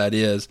don't know what that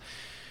is,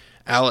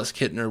 Alex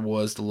Kittner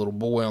was the little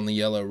boy on the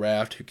yellow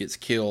raft who gets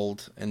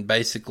killed and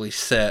basically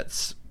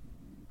sets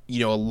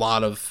a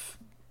lot of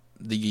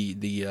the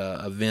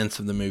events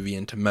of the movie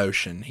into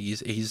motion.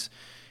 He's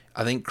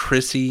I think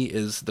Chrissy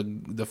is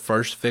the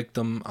first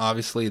victim,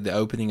 obviously, the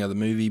opening of the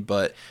movie,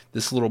 but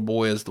this little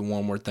boy is the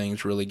one where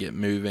things really get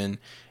moving.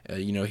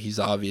 He's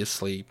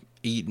obviously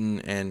eaten,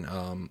 and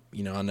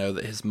I know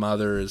that his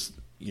mother is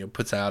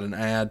puts out an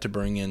ad to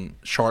bring in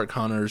shark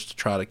hunters to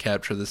try to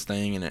capture this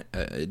thing, and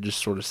it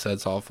just sort of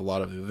sets off a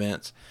lot of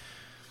events.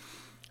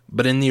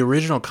 But in the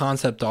original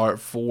concept art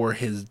for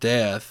his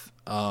death,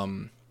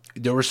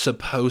 there was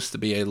supposed to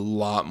be a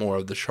lot more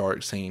of the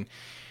shark scene.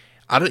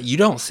 You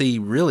don't see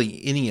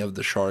really any of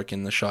the shark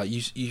in the shot.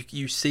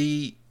 You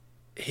see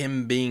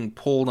him being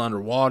pulled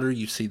underwater.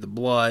 You see the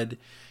blood.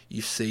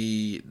 You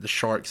see the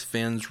shark's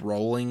fins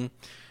rolling.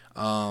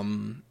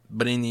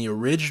 But in the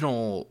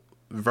original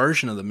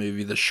version of the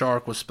movie, the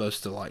shark was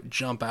supposed to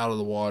jump out of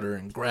the water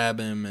and grab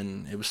him,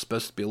 and it was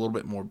supposed to be a little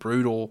bit more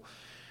brutal.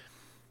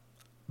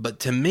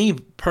 But to me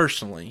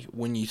personally,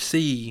 when you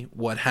see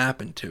what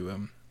happened to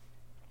him,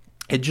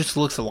 it just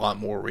looks a lot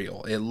more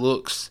real. It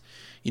looks,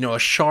 a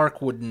shark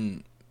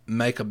wouldn't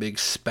make a big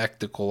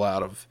spectacle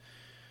out of,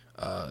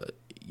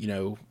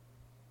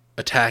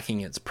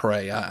 attacking its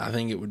prey. I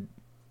think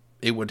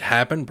it would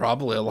happen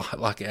probably a lot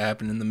like it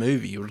happened in the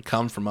movie. It would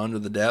come from under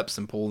the depths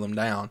and pull them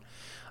down.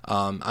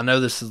 I know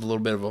this is a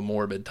little bit of a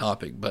morbid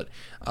topic, but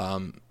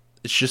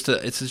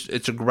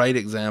it's a great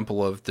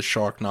example of the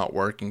shark not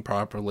working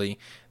properly,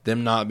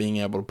 them not being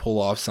able to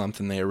pull off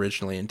something they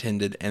originally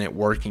intended, and it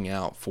working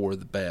out for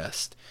the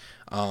best.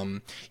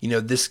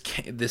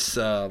 This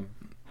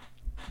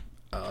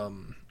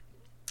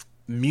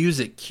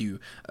music cue.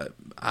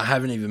 I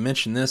haven't even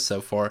mentioned this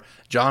so far.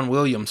 John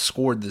Williams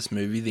scored this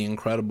movie. The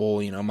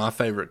incredible, my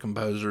favorite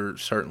composer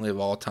certainly of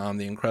all time,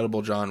 the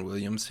incredible John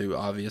Williams, who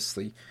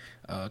obviously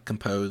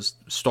composed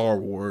Star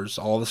Wars,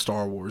 all the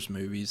Star Wars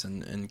movies,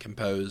 and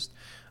composed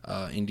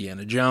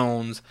Indiana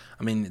Jones.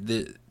 I mean,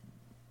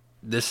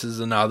 this is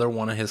another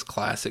one of his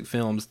classic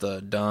films,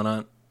 the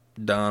Dun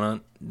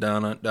Dun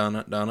Dun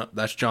Dun Dun.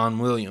 That's John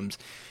Williams.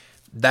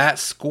 That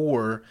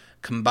score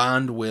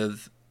combined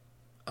with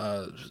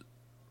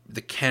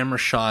the camera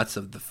shots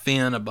of the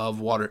fin above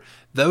water,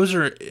 those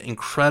are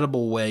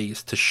incredible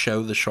ways to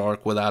show the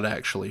shark without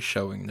actually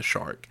showing the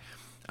shark.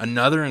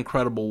 Another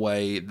incredible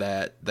way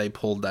that they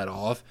pulled that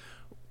off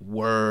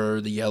were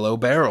the yellow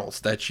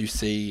barrels that you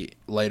see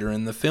later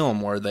in the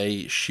film, where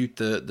they shoot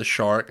the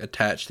shark,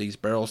 attach these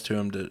barrels to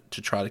him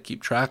to try to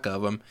keep track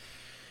of him.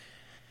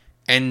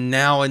 And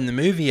now in the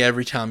movie,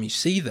 every time you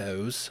see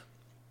those,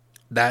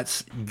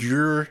 that's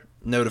your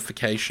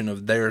notification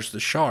of there's the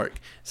shark.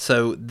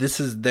 So this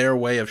is their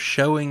way of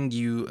showing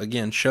you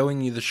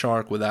the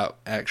shark without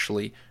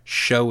actually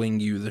showing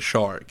you the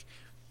shark.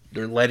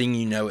 They're letting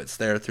you know it's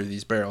there through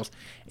these barrels.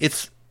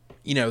 It's,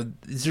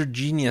 these are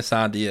genius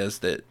ideas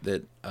that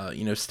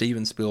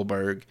Steven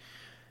Spielberg,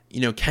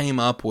 came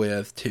up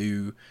with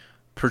to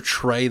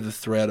portray the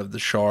threat of the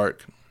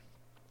shark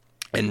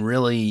and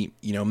really,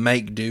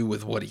 make do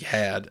with what he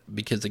had.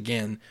 Because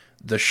again,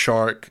 the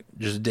shark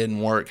just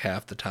didn't work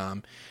half the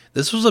time.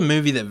 This was a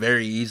movie that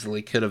very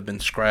easily could have been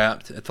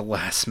scrapped at the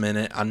last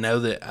minute. I know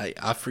that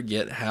I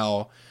forget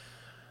how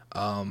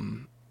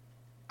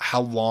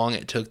long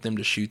it took them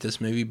to shoot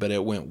this movie, but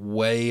it went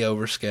way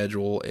over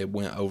schedule. It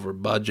went over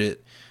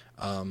budget.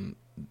 I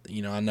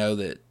know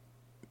that,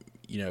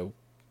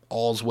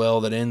 all's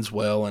well that ends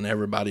well, and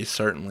everybody's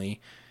certainly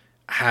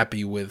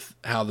happy with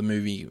how the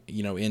movie,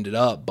 ended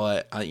up.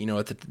 But,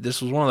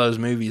 this was one of those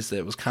movies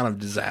that was kind of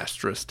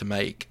disastrous to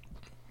make.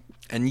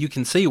 And you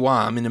can see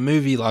why. I mean, a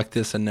movie like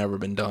this had never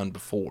been done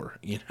before,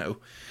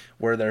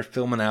 where they're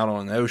filming out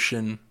on an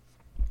ocean.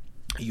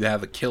 You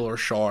have a killer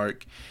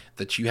shark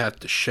that you have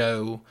to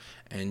show,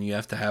 and you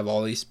have to have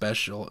all these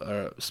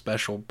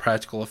special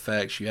practical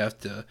effects. You have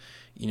to,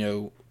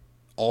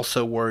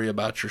 also worry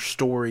about your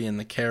story and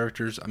the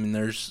characters. I mean,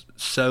 there's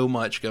so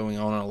much going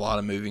on and a lot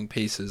of moving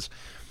pieces.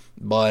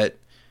 But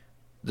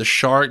the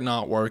shark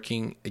not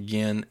working,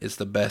 again, is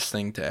the best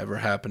thing to ever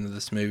happen to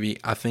this movie.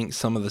 I think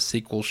some of the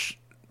sequels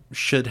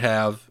should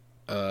have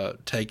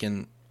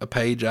taken a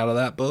page out of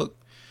that book.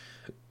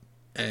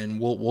 And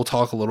we'll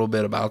talk a little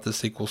bit about the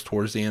sequels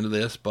towards the end of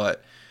this.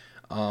 But,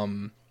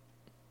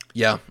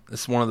 yeah,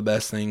 it's one of the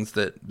best things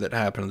that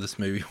happened to this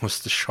movie was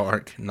the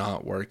shark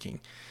not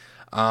working.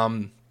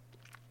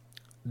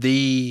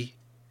 The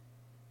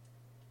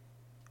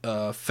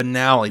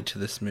finale to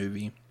this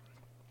movie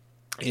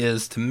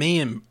is, to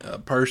me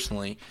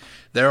personally,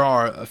 there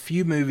are a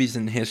few movies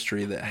in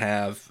history that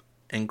have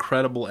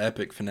incredible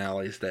epic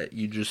finales that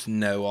you just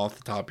know off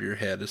the top of your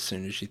head as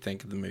soon as you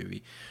think of the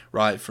movie,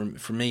 right?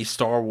 For me,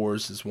 Star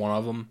Wars is one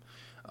of them.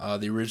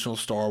 The original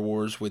Star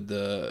Wars with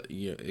the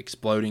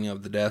exploding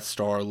of the Death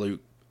Star, Luke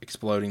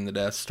exploding the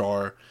Death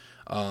Star.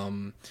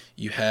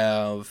 You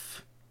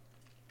have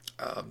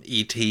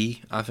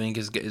E.T., I think,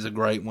 is a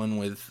great one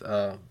with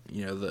the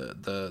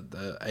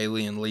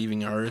alien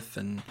leaving Earth,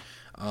 and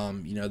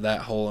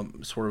that whole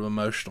sort of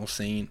emotional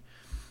scene.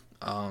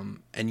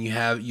 And you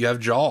have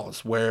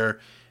Jaws, where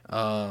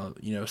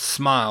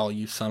smile,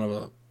 you son of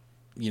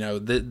a,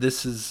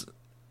 this is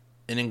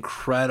an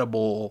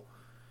incredible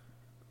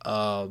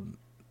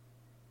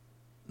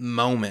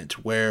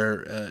moment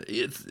where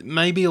it's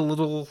maybe a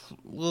little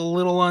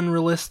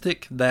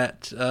unrealistic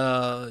that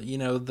the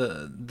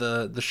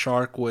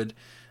shark would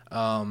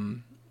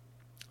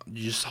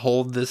just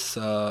hold this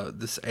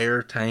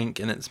air tank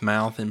in its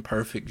mouth in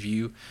perfect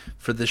view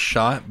for this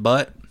shot,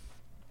 but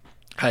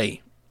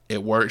hey,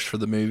 it works for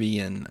the movie,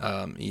 and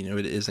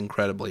it is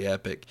incredibly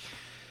epic.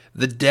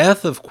 The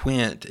death of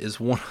Quint is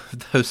one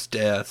of those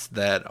deaths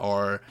that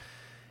are,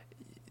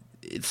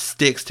 it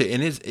sticks to,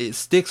 and it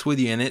sticks with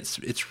you, and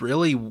it's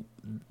really,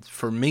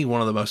 for me,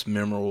 one of the most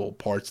memorable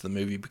parts of the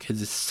movie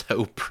because it's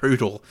so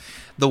brutal.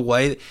 The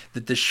way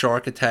that the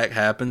shark attack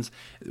happens,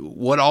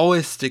 what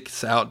always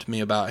sticks out to me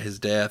about his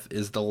death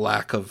is the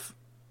lack of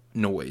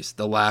noise,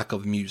 the lack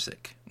of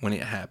music when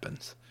it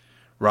happens,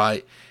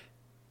 right?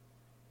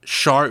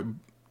 Shark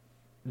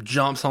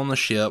jumps on the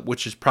ship,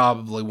 which is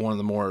probably one of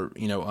the more,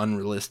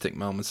 unrealistic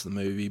moments of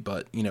the movie,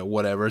 but,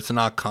 whatever. It's an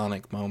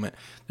iconic moment.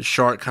 The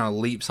shark kind of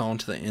leaps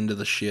onto the end of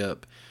the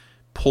ship,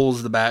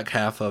 pulls the back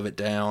half of it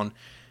down.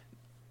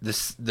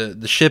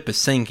 The ship is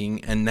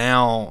sinking, and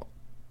now,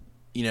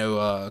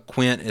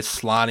 Quint is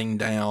sliding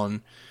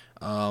down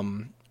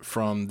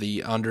from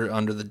the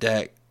under the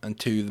deck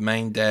into the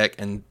main deck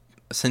and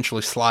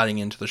essentially sliding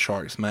into the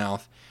shark's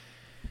mouth.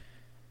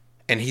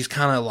 And he's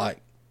kind of like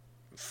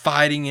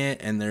fighting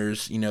it, and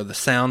there's the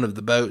sound of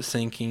the boat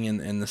sinking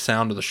and the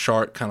sound of the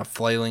shark kind of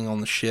flailing on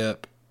the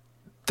ship.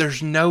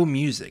 There's no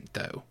music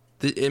though.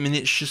 I mean,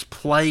 it's just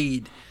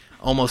played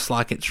almost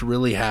like it's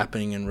really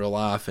happening in real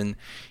life, and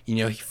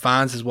he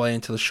finds his way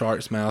into the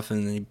shark's mouth,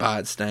 and then he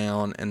bites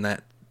down, and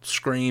that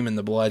scream and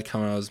the blood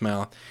coming out of his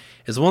mouth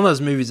is one of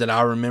those movies that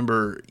I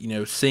remember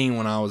seeing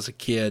when I was a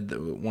kid.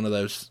 One of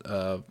those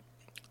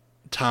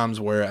times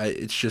where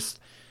it's just,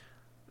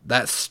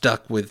 that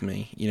stuck with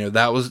me.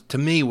 That was, to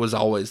me, was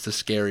always the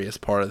scariest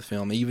part of the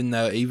film,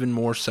 even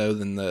more so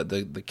than the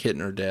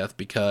Kittner death,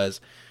 because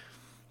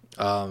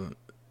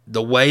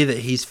the way that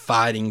he's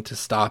fighting to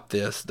stop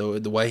this,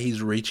 the way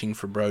he's reaching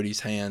for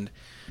Brody's hand,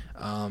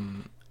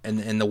 and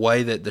the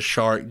way that the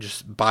shark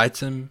just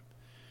bites him,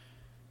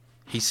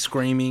 he's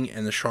screaming,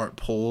 and the shark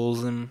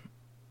pulls him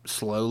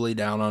slowly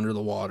down under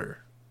the water.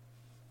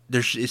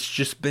 It's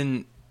just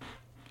been,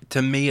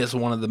 to me, it's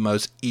one of the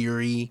most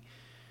eerie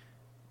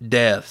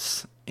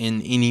deaths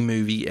in any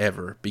movie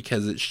ever,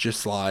 because it's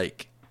just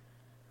like,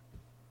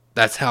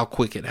 that's how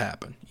quick it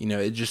happened.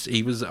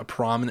 He was a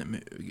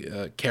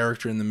prominent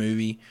character in the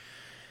movie,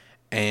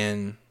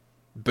 and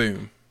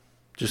boom,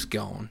 just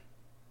gone.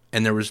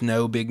 And there was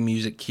no big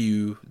music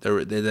cue. They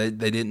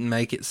didn't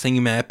make it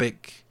seem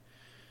epic.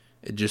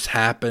 It just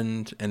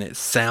happened, and it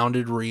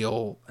sounded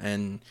real,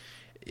 and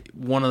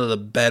one of the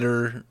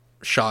better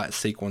shot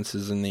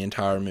sequences in the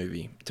entire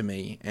movie to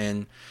me.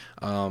 And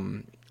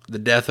the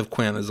death of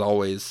Quint is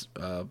always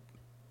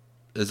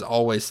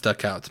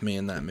stuck out to me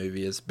in that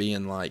movie as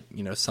being like,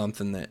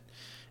 something that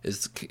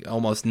is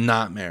almost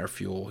nightmare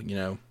fuel,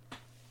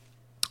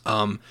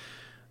 Um,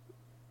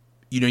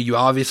 you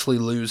obviously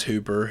lose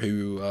Hooper,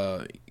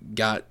 who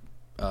got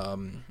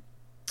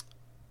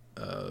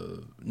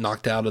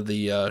knocked out of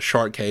the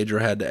shark cage, or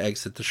had to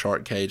exit the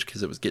shark cage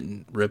because it was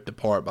getting ripped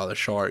apart by the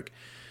shark.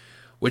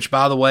 Which,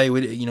 by the way, I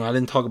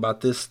didn't talk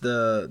about this.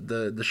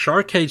 The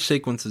shark cage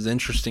sequence is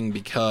interesting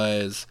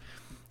because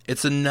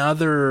it's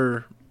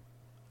another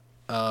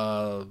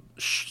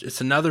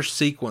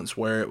sequence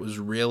where it was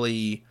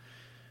really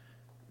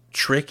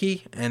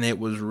tricky, and it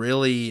was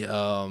really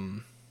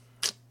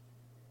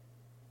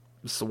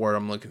what's the word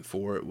I'm looking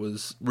for? It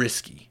was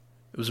risky.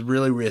 It was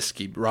really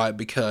risky, right?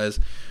 Because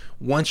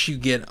once you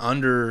get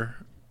under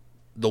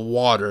the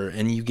water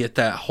and you get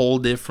that whole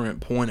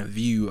different point of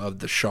view of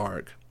the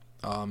shark,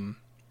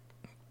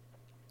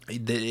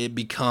 it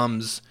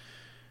becomes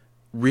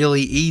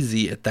really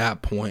easy at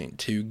that point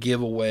to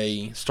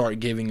start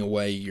giving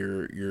away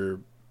your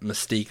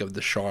mystique of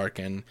the shark,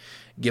 and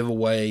give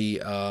away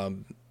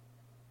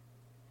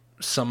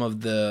some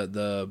of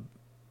the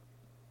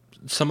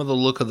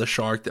look of the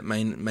shark that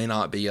may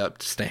not be up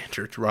to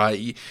standard,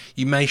 right?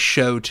 You may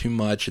show too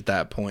much at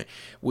that point.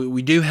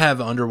 We do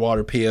have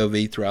underwater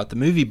POV throughout the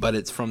movie, but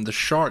it's from the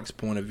shark's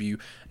point of view,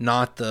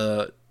 not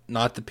the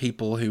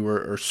people who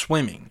are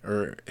swimming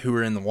or who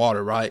are in the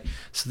water, right?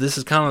 So this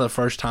is kind of the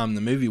first time in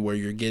the movie where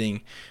you're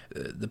getting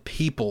the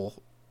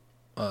people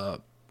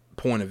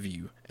point of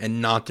view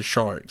and not the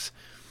sharks.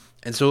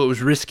 And so it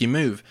was a risky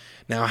move.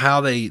 Now,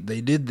 how they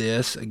did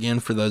this, again,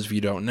 for those of you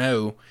who don't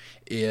know,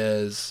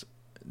 is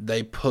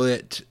they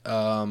put,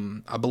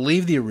 I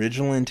believe the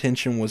original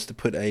intention was to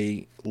put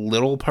a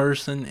little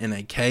person in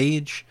a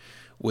cage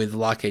with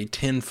like a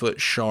 10-foot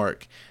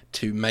shark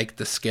to make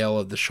the scale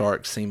of the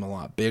shark seem a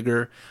lot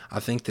bigger. I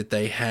think that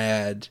they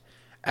had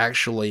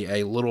actually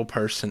a little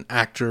person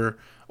actor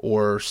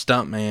or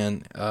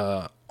stuntman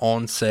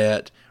on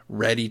set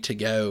ready to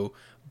go,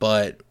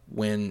 but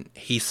when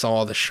he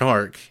saw the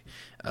shark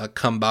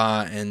come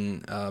by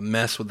and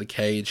mess with the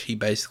cage, he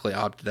basically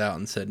opted out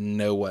and said,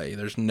 no way,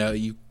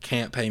 you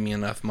can't pay me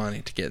enough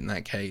money to get in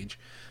that cage.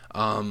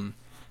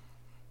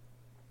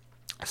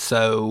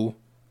 So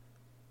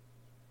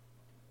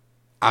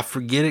I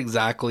forget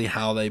exactly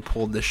how they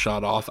pulled this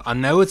shot off. I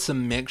know it's a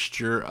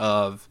mixture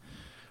of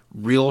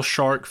real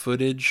shark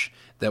footage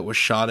that was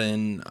shot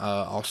in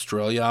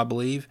Australia, I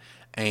believe,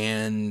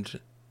 and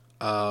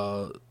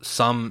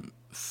some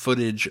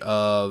footage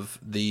of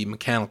the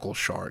mechanical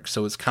shark.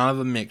 So it's kind of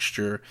a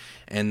mixture,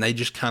 and they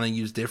just kind of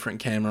use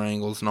different camera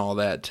angles and all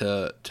that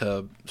to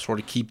sort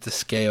of keep the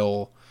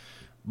scale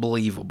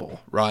believable,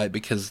 right?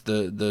 Because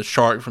the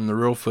shark from the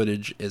real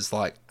footage is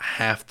like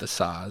half the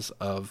size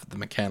of the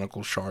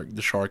mechanical shark,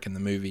 the shark in the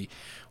movie,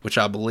 which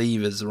I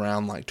believe is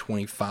around like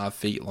 25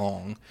 feet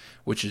long,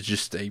 which is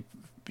just a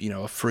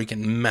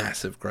freaking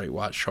massive great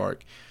white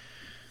shark.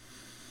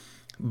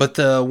 But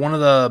one of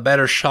the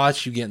better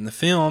shots you get in the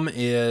film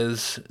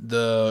is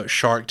the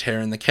shark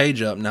tearing the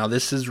cage up. Now,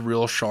 this is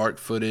real shark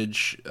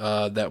footage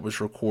that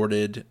was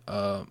recorded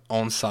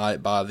on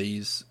site by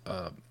these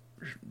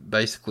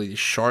basically these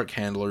shark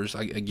handlers.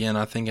 Again,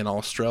 I think in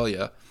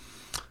Australia.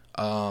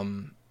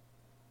 When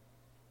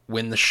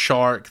the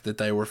shark that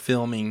they were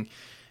filming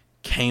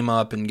came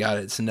up and got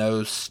its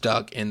nose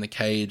stuck in the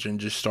cage and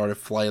just started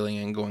flailing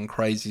and going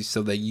crazy,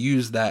 so they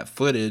used that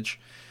footage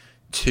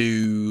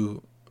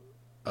to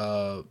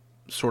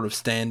sort of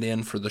stand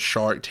in for the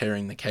shark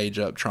tearing the cage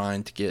up,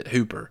 trying to get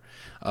Hooper,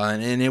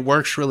 and it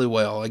works really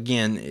well.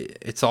 Again,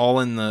 it's all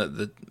in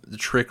the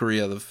trickery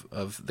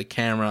of the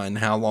camera and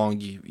how long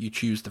you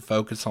choose to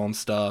focus on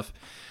stuff,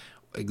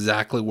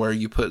 exactly where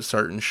you put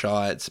certain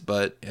shots.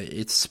 But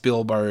it's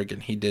Spielberg,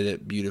 and he did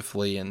it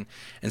beautifully, and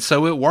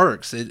so it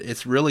works.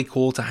 It's really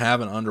cool to have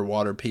an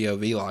underwater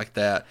POV like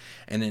that,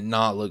 and it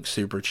not look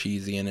super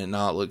cheesy and it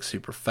not look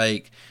super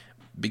fake,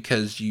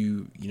 because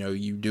you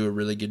do a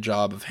really good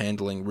job of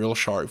handling real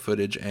shark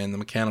footage and the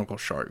mechanical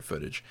shark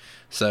footage.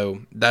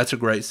 So that's a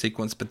great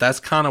sequence, but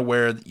that's kind of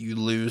where you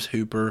lose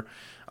Hooper.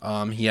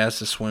 He has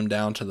to swim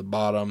down to the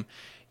bottom.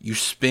 You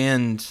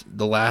spend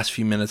the last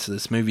few minutes of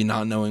this movie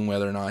not knowing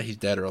whether or not he's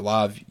dead or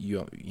alive.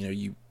 You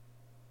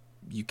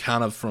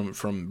kind of,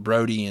 from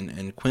Brody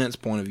and Quint's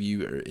point of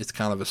view, it's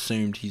kind of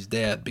assumed he's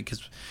dead,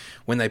 because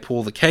when they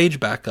pull the cage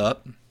back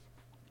up,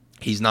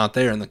 he's not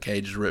there and the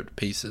cage is ripped to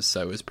pieces,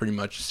 so it's pretty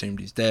much assumed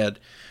he's dead.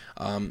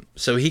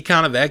 So he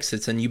kind of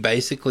exits, and you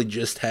basically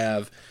just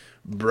have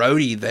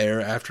Brody there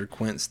after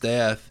Quint's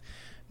death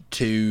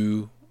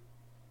to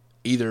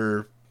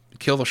either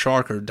kill the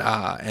shark or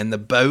die. And the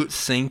boat's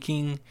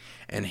sinking,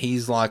 and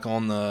he's like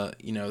on the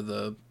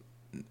the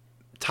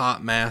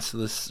top mast of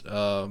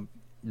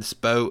this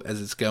boat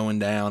as it's going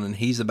down, and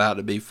he's about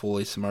to be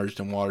fully submerged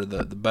in water.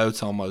 The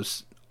boat's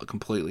almost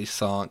completely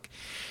sunk,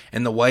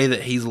 and the way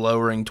that he's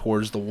lowering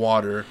towards the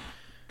water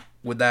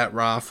with that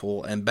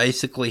rifle, and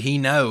basically he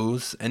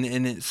knows, and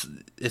it's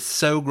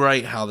so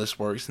great how this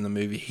works in the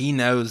movie. He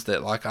knows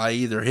that, like, I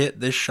either hit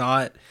this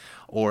shot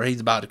or he's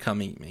about to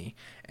come eat me.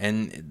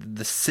 And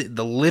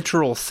the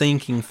literal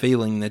sinking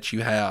feeling that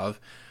you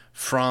have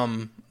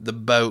from the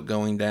boat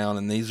going down,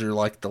 and these are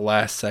like the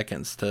last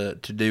seconds to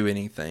do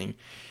anything.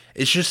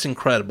 It's just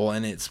incredible,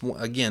 and it's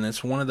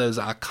one of those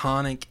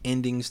iconic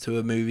endings to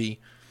a movie,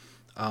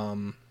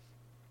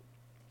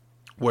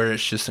 where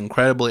it's just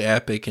incredibly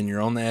epic, and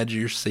you're on the edge of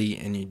your seat,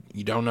 and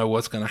you don't know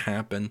what's going to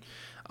happen.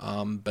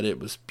 But it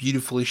was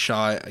beautifully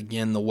shot.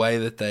 Again, the way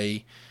that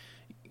they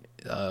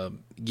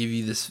give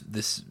you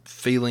this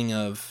feeling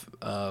of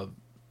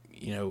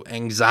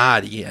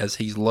anxiety as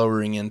he's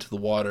lowering into the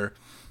water.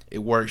 It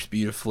works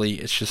beautifully.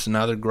 It's just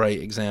another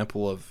great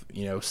example of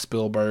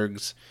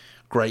Spielberg's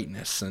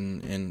greatness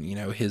and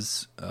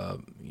his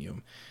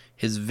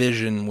his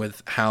vision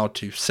with how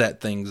to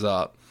set things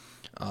up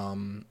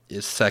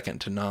is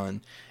second to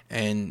none.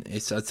 And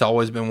it's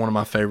always been one of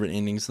my favorite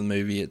endings of the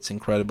movie. It's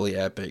incredibly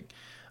epic.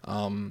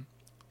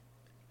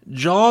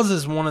 Jaws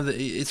is one of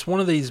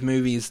these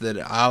movies that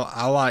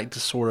I like to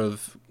sort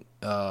of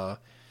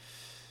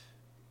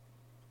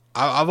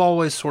I've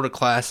always sort of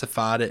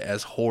classified it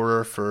as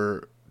horror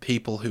for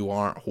people who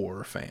aren't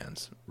horror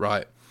fans,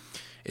 right?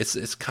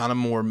 It's kind of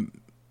more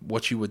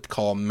what you would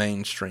call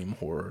mainstream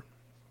horror.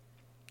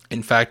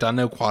 In fact, I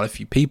know quite a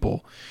few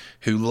people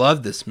who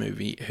love this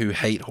movie who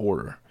hate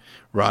horror,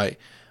 right?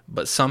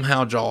 But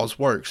somehow Jaws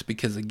works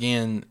because,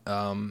 again,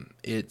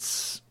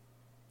 it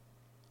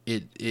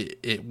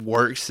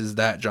works as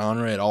that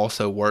genre. It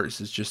also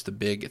works as just a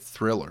big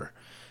thriller.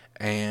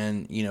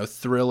 And,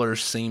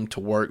 thrillers seem to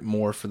work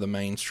more for the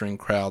mainstream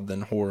crowd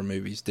than horror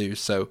movies do.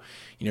 So,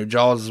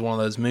 Jaws is one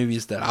of those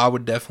movies that I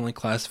would definitely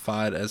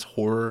classify it as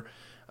horror,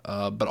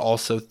 but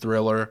also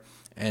thriller.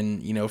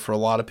 And, for a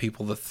lot of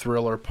people, the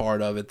thriller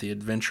part of it, the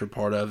adventure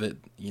part of it,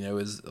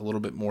 is a little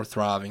bit more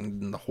thriving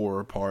than the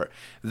horror part.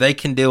 They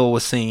can deal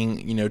with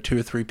seeing, 2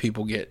 or 3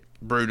 people get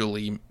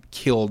brutally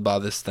killed by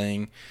this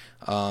thing,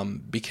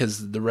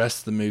 because the rest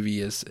of the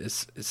movie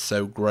is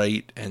so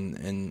great,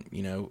 and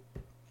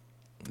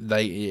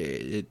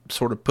it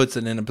sort of puts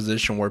it in a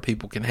position where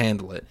people can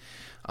handle it.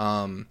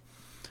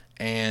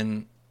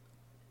 And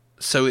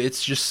so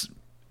it's just,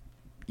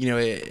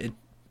 it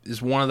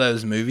is one of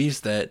those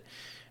movies that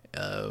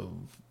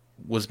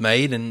was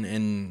made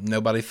and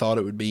nobody thought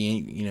it would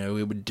be,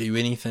 it would do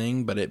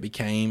anything, but it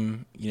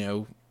became,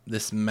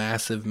 this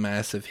massive,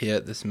 massive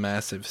hit, this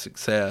massive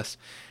success,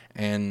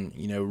 and,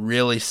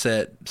 really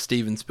set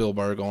Steven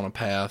Spielberg on a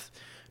path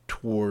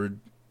toward,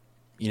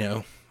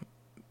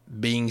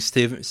 being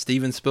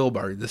Steven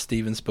Spielberg, the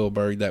Steven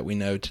Spielberg that we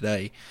know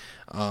today.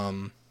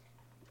 And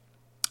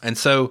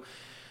so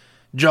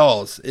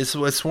Jaws,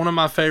 it's one of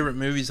my favorite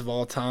movies of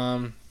all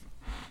time.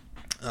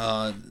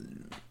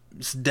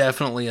 It's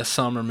definitely a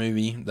summer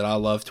movie that I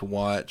love to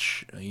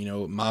watch.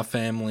 My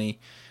family,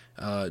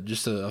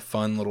 just a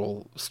fun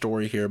little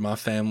story here. My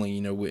family,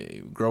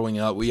 growing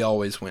up, we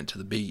always went to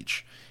the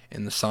beach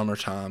in the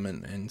summertime,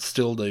 and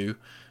still do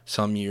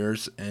some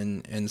years.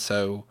 And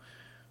so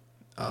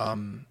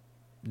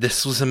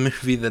this was a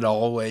movie that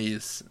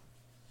always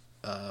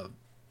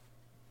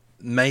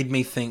made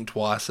me think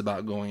twice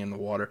about going in the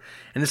water.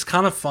 And it's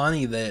kind of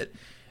funny that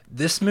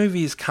this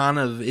movie is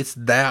it's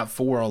that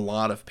for a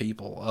lot of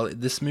people.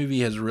 This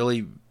movie has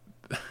really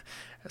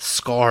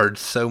scarred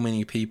so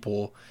many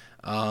people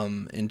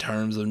in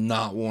terms of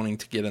not wanting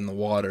to get in the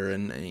water.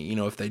 And,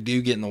 if they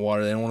do get in the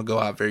water, they don't want to go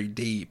out very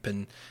deep.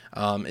 And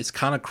it's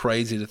kind of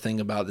crazy to think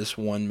about this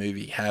one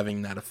movie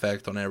having that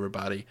effect on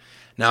everybody.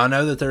 Now, I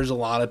know that there's a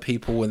lot of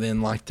people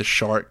within like the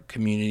shark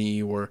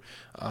community or,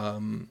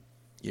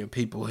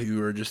 people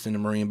who are just into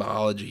marine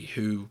biology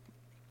who,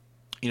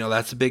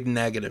 that's a big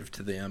negative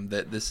to them,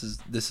 that this is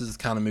the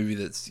kind of movie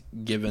that's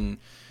given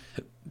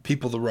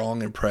people the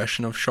wrong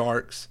impression of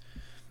sharks.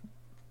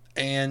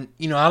 And,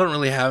 I don't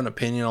really have an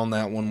opinion on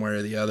that one way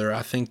or the other.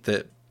 I think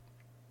that,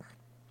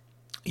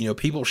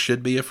 people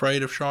should be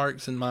afraid of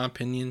sharks, in my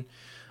opinion.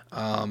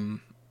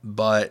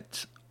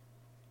 But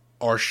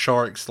are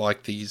sharks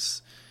like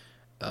these,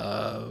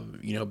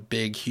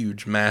 big,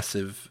 huge,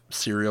 massive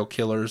serial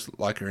killers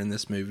like are in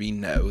this movie?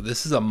 No,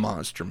 this is a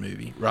monster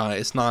movie, right?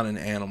 It's not an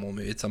animal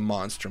movie. It's a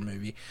monster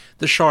movie.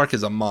 The shark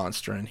is a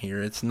monster in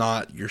here. It's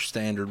not your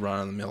standard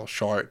run-of-the-mill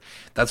shark.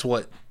 That's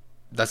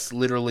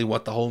literally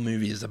what the whole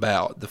movie is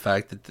about. The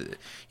fact that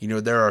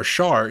there are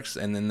sharks,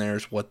 and then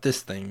there's what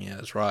this thing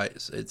is, right?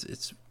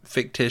 It's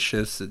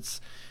fictitious.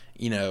 It's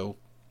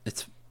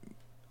it's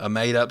a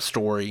made up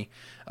story,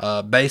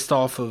 based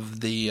off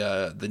of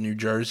the New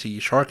Jersey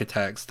shark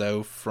attacks,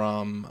 though.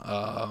 From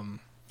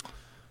I'm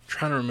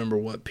trying to remember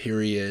what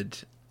period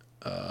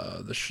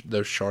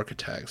those shark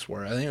attacks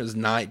were. I think it was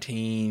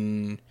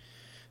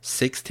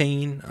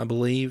 1916, I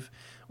believe,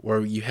 where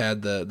you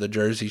had the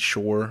Jersey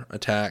Shore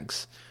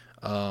attacks.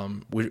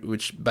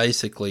 Which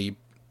basically,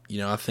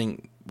 I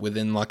think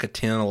within like a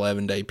 10,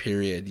 11 day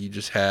period, you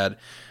just had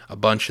a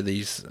bunch of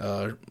these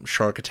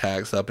shark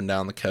attacks up and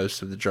down the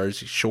coast of the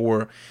Jersey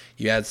Shore.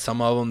 You had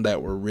some of them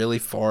that were really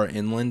far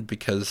inland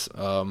because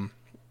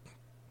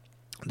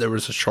there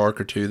was a shark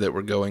or two that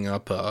were going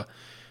up,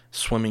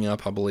 swimming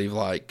up, I believe,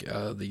 like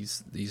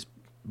these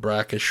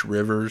brackish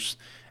rivers.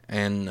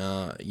 and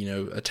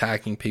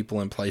attacking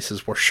people in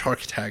places where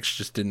shark attacks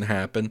just didn't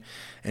happen,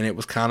 and it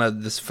was kind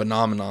of this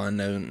phenomenon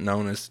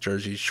known as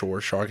Jersey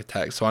Shore shark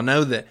attack. So I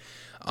know that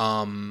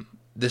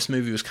this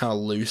movie was kind of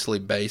loosely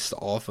based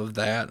off of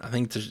that. I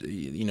think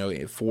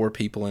 4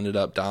 people ended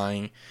up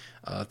dying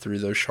through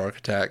those shark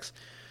attacks.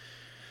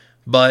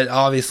 But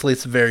obviously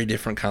it's a very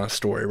different kind of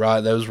story, right?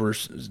 Those were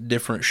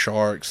different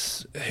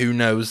sharks. Who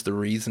knows the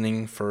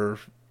reasoning for,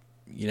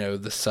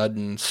 the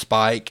sudden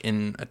spike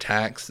in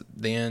attacks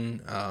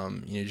then,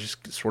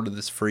 just sort of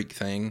this freak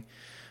thing.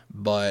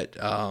 But,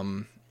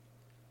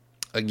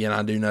 again,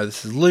 I do know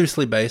this is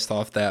loosely based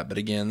off that, but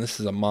again, this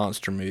is a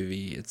monster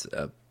movie.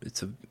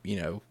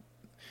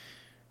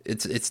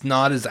 It's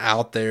not as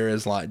out there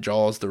as like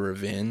Jaws: The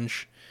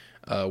Revenge,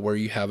 where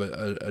you have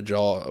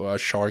a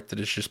shark that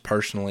is just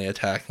personally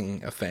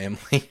attacking a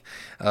family,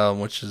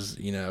 which is,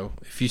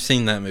 if you've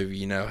seen that movie,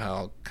 you know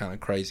how kind of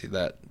crazy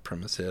that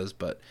premise is.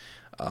 But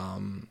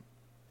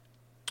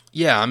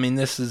yeah, I mean,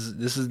 this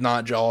is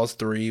not Jaws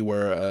 3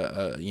 where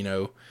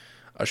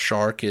a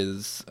shark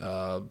is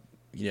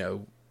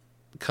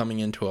coming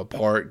into a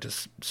park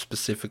just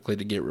specifically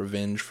to get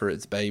revenge for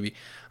its baby.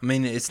 I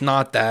mean, it's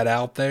not that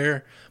out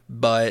there,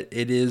 but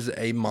it is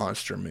a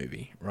monster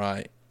movie,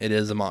 right? It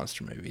is a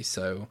monster movie.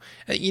 So,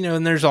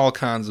 and there's all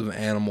kinds of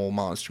animal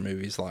monster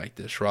movies like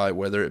this, right?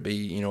 Whether it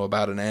be,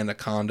 about an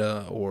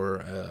anaconda or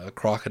a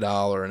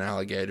crocodile or an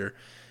alligator,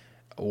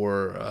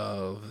 or,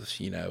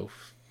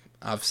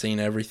 I've seen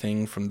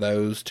everything from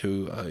those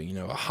to,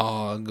 a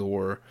hog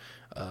or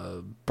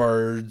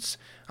birds.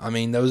 I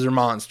mean, those are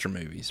monster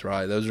movies,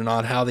 right? Those are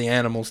not how the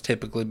animals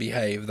typically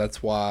behave.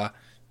 That's why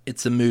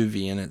it's a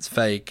movie and it's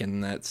fake,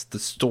 and that's the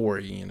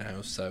story,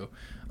 So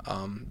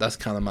that's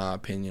kind of my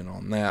opinion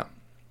on that.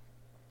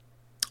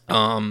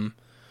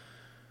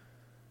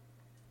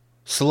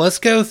 So let's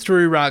go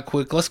through right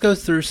quick. Let's go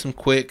through some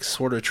quick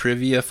sort of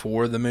trivia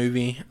for the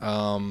movie.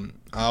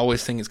 I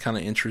always think it's kind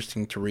of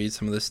interesting to read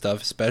some of this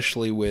stuff,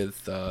 especially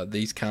with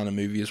these kind of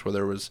movies where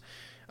there was,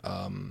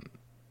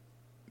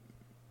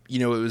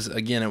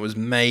 it was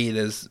made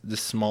as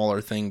this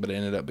smaller thing, but it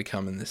ended up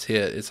becoming this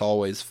hit. It's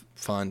always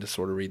fun to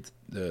sort of read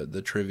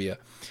the trivia.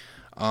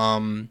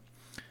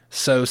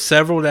 So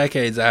several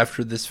decades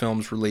after this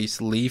film's release,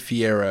 Lee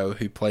Fierro,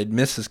 who played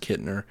Mrs.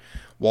 Kittner,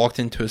 walked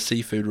into a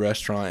seafood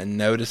restaurant and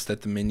noticed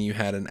that the menu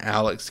had an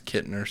Alex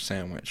Kittner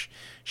sandwich.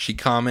 She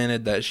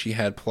commented that she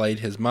had played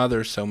his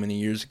mother so many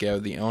years ago.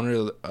 The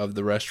owner of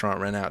the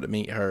restaurant ran out to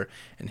meet her,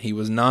 and he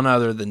was none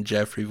other than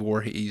Jeffrey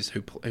Voorhees,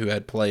 who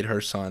had played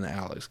her son,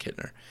 Alex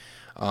Kittner.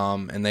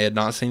 And they had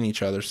not seen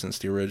each other since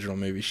the original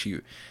movie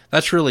shoot.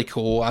 That's really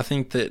cool. I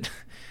think that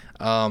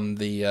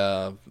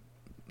the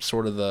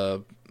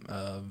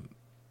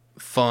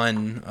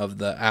fun of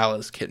the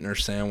Alex Kittner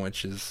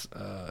sandwich is,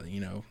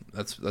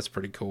 that's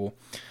pretty cool.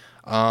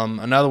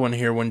 Another one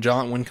here, when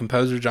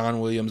composer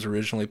John Williams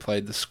originally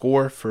played the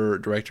score for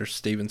director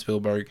Steven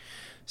Spielberg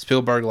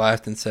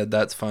laughed and said,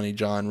 "That's funny,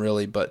 John,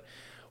 really, but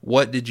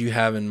what did you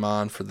have in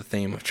mind for the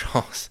theme of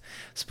Jaws?"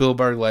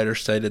 Spielberg later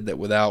stated that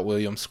without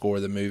Williams' score,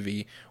 the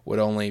movie would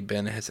only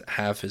been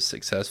half as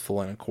successful,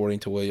 and according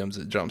to Williams,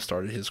 it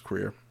jump-started his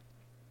career.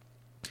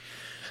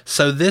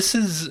 So this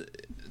is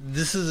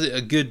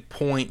a good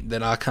point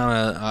that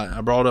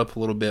I brought up a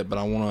little bit, but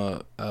I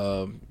want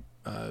to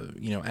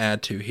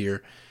add to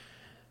here.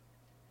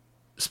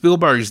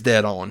 Spielberg's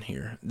dead on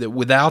here. That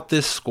without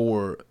this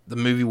score, the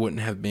movie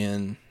wouldn't have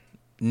been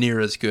near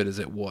as good as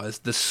it was.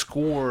 The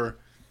score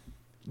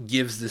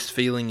gives this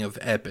feeling of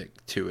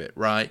epic to it,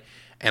 right?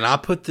 And I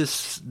put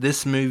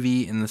this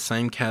movie in the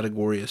same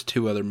category as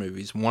 2 other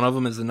movies. One of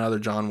them is another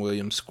John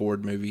Williams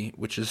scored movie,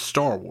 which is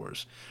Star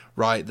Wars,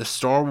 right? The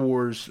Star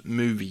Wars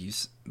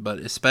movies, but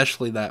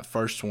especially that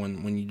first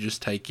one, when you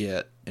just take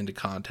it into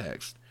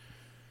context,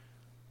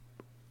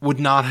 would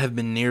not have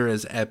been near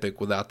as epic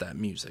without that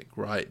music,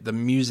 right? The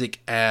music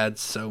adds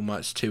so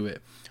much to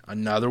it.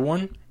 Another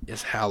one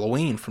is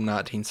Halloween from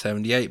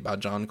 1978 by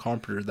John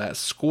Carpenter. That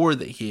score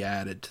that he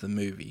added to the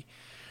movie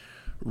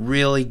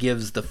really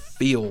gives the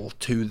feel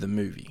to the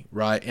movie,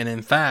 right? And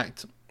in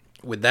fact,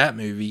 with that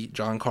movie,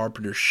 John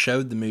Carpenter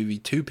showed the movie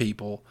to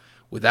people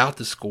without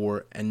the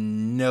score,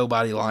 and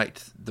nobody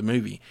liked the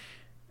movie.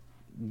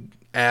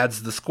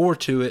 Adds the score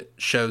to it,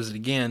 shows it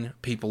again,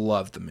 people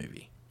love the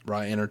movie,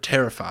 right? And are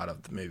terrified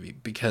of the movie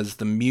because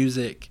the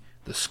music,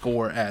 the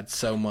score adds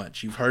so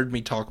much. You've heard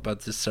me talk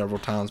about this several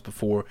times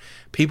before.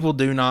 People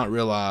do not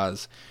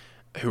realize,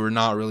 who are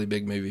not really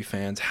big movie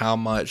fans, how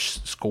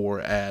much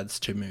score adds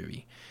to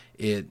movie.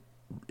 It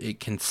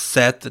can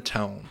set the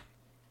tone.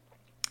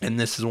 And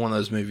this is one of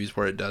those movies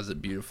where it does it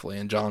beautifully.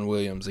 And John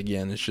Williams,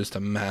 again, is just a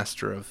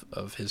master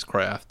of his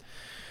craft.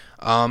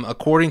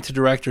 According to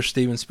director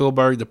Steven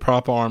Spielberg, the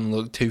prop arm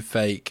looked too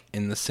fake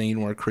in the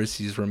scene where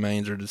Chrissy's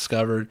remains are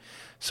discovered.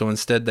 So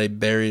instead, they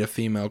buried a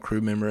female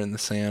crew member in the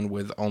sand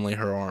with only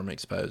her arm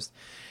exposed.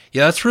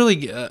 Yeah, that's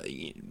really...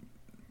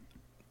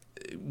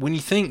 when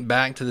you think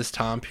back to this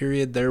time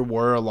period, there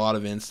were a lot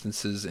of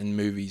instances in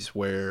movies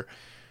where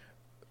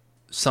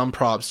some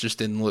props just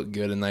didn't look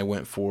good and they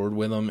went forward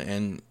with them.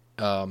 And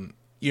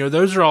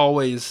those are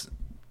always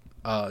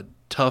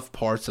tough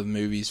parts of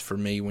movies for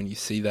me when you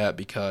see that,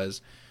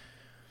 because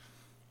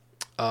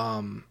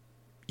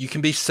you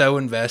can be so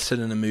invested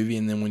in a movie,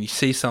 and then when you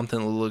see something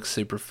that looks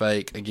super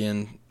fake,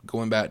 again,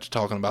 going back to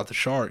talking about the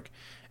shark,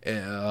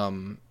 it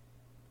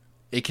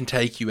can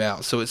take you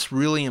out. So it's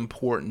really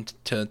important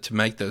to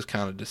make those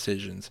kind of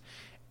decisions.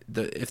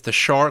 If the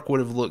shark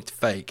would have looked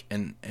fake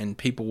and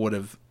people would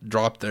have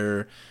dropped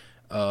their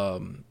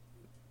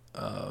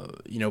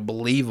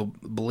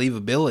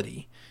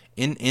believability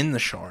in the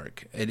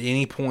shark at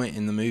any point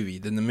in the movie,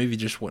 then the movie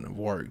just wouldn't have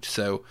worked.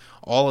 So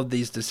all of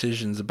these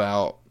decisions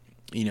about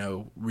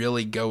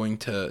really going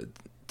into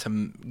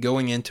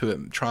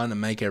it, trying to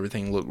make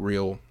everything look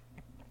real,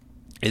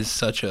 is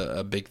such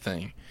a big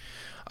thing.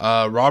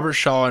 Robert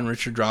Shaw and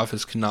Richard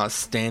Dreyfuss could not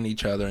stand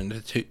each other, and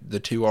the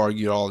two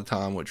argued all the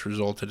time, which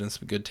resulted in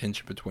some good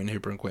tension between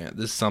Hooper and Quint.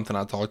 This is something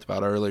I talked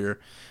about earlier.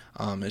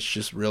 It's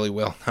just really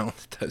well known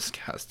that those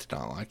guys did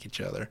not like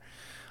each other.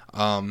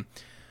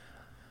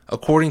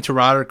 According to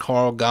writer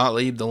Carl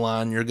Gottlieb, the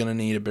line "You're gonna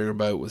need a bigger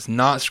boat" was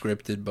not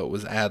scripted, but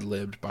was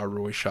ad-libbed by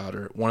Roy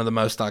Scheider. One of the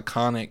most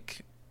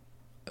iconic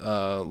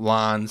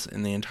lines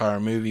in the entire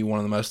movie, one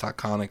of the most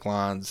iconic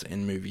lines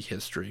in movie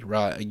history,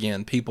 right?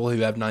 Again, people who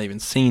have not even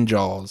seen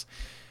Jaws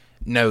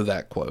know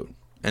that quote,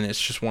 and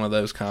it's just one of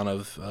those kind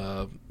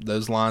of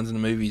those lines in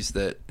the movies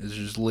that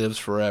just lives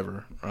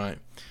forever, right?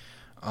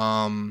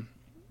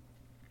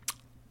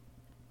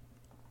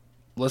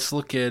 Let's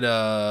look at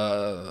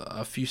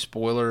a few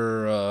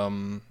spoiler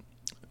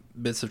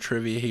bits of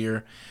trivia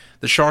here.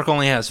 The shark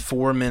only has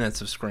 4 minutes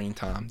of screen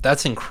time.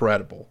 That's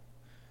incredible.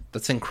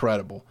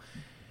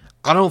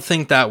 I don't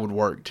think that would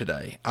work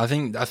today. I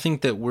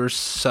think that we're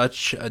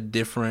such a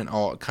different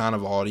kind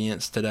of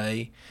audience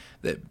today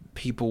that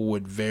people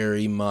would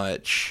very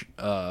much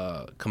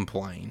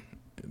complain,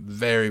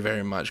 very,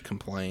 very much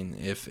complain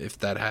if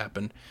that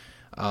happened.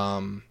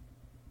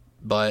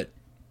 But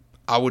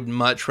I would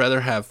much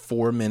rather have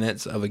 4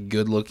 minutes of a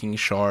good-looking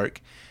shark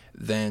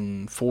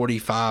than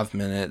 45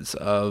 minutes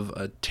of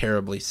a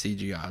terribly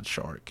CGI'd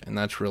shark, and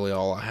that's really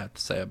all I have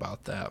to say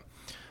about that.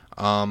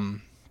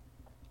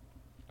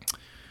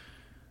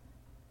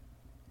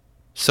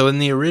 So in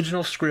the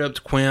original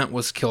script, Quint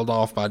was killed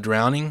off by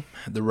drowning.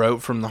 The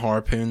rope from the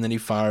harpoon that he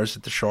fires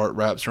at the shark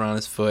wraps around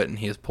his foot, and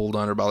he is pulled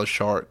under by the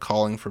shark,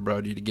 calling for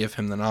Brody to give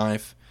him the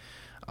knife.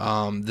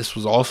 This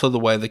was also the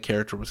way the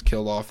character was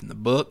killed off in the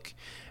book,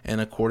 and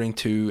according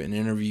to an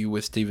interview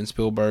with Steven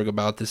Spielberg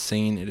about this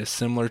scene, it is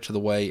similar to the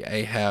way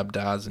Ahab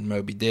dies in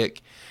Moby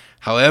Dick.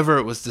 However,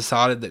 it was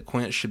decided that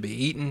Quint should be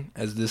eaten,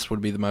 as this would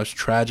be the most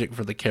tragic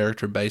for the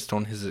character based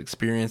on his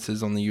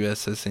experiences on the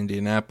USS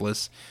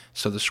Indianapolis,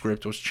 so the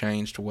script was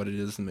changed to what it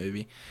is in the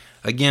movie.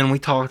 Again, we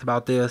talked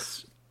about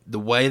this. The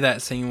way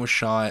that scene was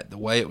shot, the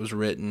way it was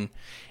written,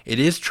 it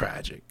is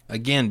tragic.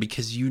 Again,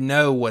 because you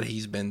know what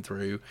he's been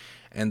through,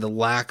 and the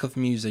lack of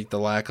music, the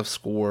lack of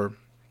score,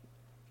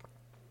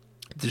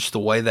 just the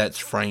way that's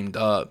framed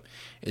up,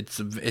 it's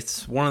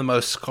one of the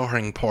most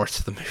scarring parts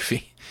of the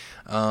movie.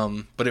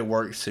 But it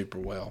works super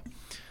well.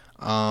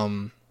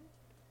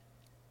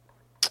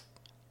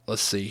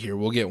 Let's see here.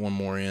 We'll get one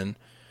more in.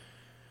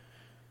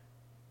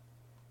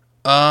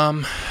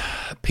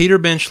 Peter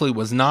Benchley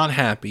was not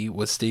happy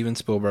with Steven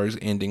Spielberg's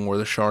ending where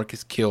the shark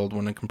is killed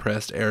when a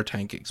compressed air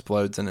tank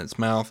explodes in its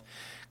mouth,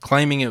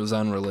 claiming it was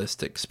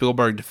unrealistic.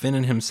 Spielberg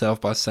defended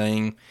himself by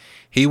saying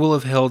he will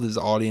have held his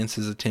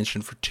audience's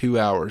attention for 2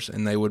 hours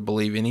and they would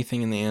believe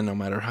anything in the end, no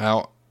matter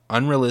how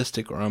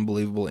unrealistic or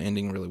unbelievable the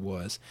ending really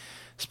was.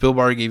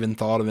 Spielberg even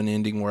thought of an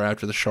ending where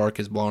after the shark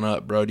is blown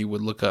up, Brody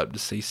would look up to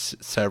see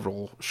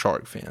several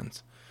shark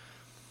fins.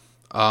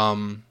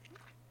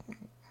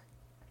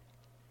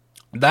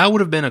 That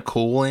would have been a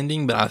cool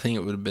ending, but I think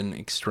it would have been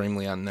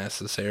extremely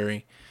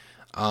unnecessary.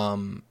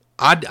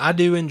 I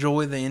do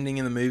enjoy the ending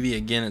in the movie.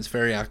 Again, it's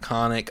very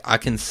iconic. I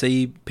can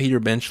see Peter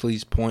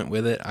Benchley's point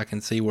with it. I can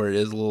see where it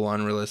is a little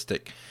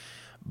unrealistic.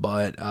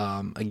 But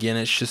again,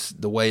 it's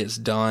just the way it's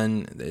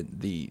done,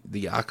 the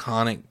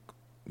iconic,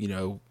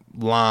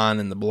 line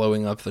and the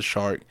blowing up the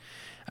shark.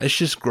 It's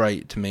just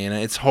great to me, and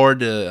it's hard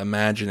to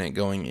imagine it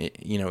going,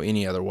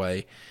 any other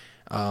way.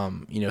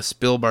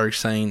 Spielberg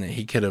saying that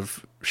he could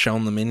have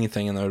shown them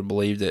anything and they would have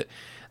believed it.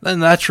 Then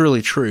that's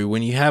really true.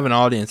 When you have an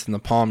audience in the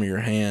palm of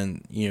your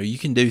hand, you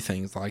can do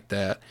things like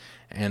that,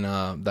 and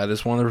that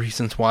is one of the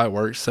reasons why it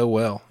works so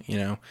well.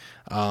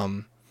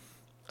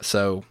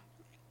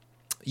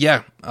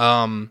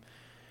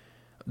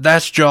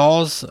 That's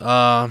Jaws.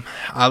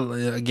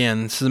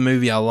 Again, this is a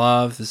movie I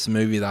love. This is a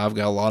movie that I've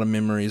got a lot of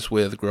memories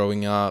with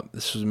growing up.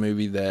 This was a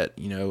movie that,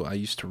 I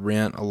used to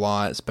rent a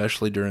lot,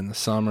 especially during the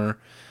summer.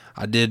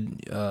 I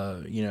did,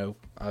 of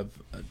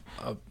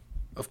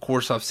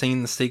course, I've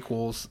seen the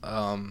sequels.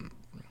 I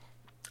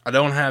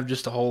don't have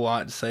just a whole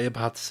lot to say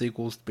about the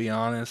sequels, to be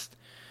honest.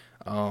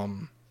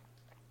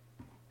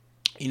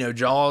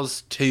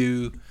 Jaws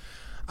 2,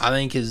 I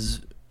think,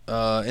 is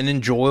an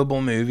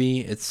enjoyable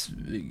movie. It's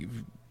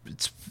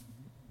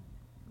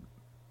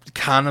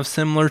kind of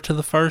similar to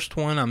the first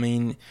one. I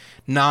mean,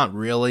 not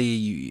really.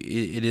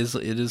 It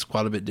is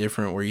quite a bit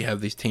different, where you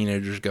have these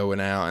teenagers going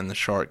out and the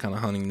shark kind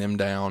of hunting them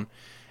down,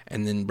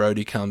 and then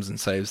Brody comes and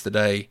saves the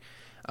day.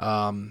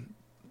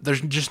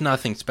 There's just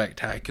nothing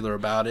spectacular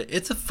about it.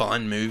 It's a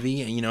fun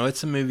movie.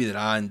 It's a movie that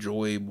I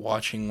enjoy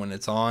watching when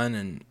it's on,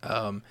 and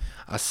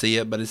I see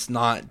it, but it's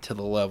not to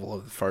the level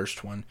of the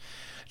first one.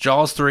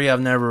 Jaws 3,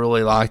 I've never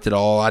really liked at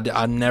all.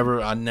 I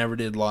never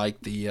did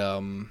like the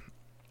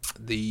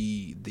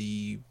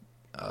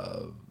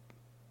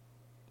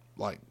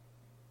like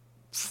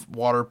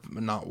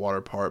not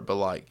water park, but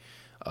like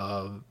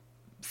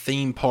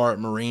theme park,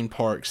 marine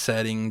park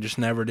setting. Just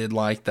never did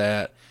like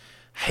that.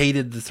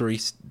 Hated the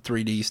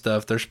 3D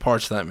stuff. There's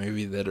parts of that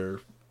movie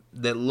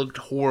that looked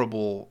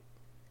horrible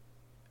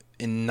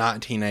in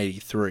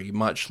 1983,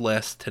 much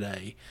less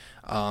today.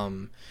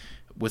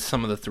 With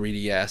some of the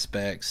 3D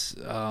aspects,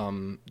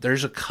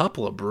 there's a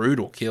couple of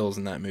brutal kills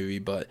in that movie,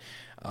 but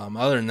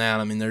other than that,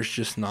 I mean, there's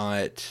just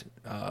not,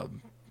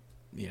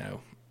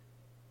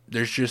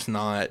 there's just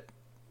not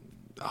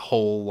a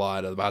whole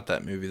lot about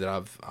that movie that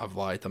I've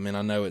liked. I mean,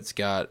 I know it's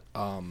got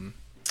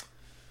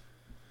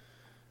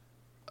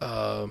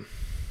a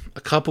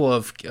couple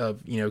of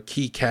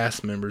key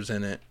cast members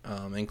in it,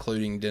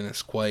 including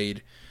Dennis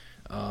Quaid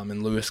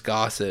and Louis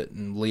Gossett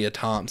and Leah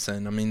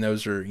Thompson. I mean,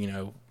 those are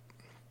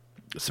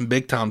some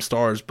big time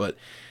stars, but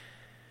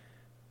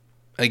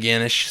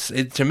again,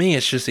 to me,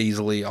 it's just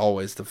easily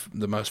always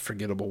the most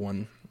forgettable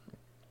one.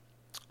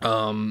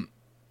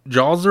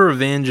 Jaws: The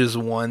Revenge is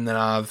one that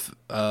I've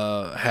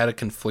had a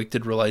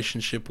conflicted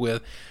relationship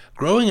with.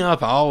 Growing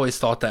up, I always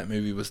thought that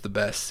movie was the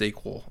best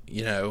sequel.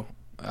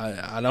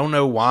 I don't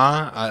know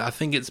why. I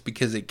think it's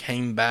because it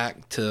came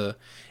back to.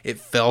 It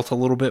felt a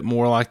little bit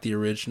more like the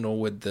original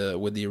with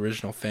the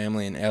original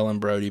family and Ellen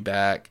Brody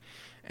back,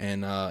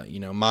 and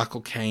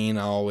Michael Caine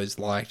I always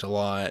liked a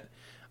lot.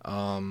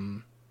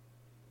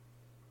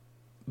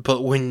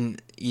 But when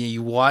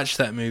you watch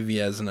that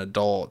movie as an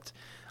adult,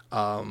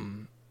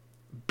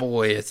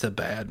 boy, it's a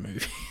bad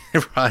movie,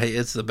 right?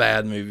 It's a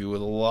bad movie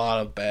with a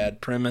lot of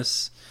bad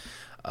premise.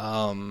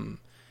 Some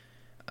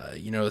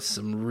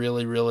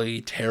really,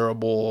 really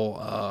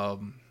terrible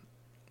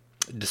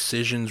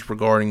decisions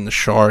regarding the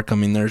shark. I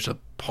mean, there's a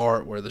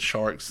part where the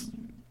shark's,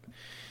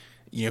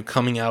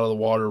 coming out of the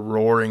water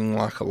roaring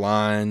like a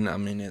lion. I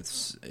mean,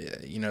 it's,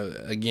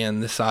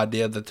 again, this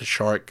idea that the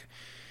shark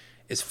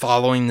is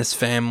following this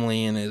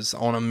family and is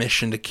on a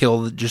mission to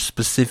kill just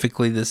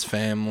specifically this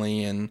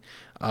family. And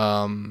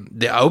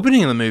the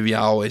opening of the movie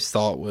I always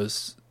thought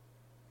was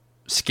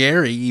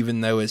scary,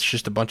 even though it's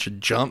just a bunch of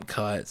jump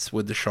cuts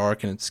with the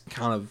shark, and it's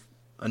kind of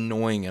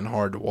annoying and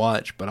hard to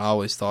watch, but I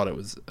always thought it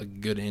was a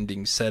good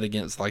ending set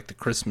against like the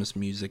Christmas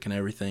music and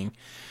everything.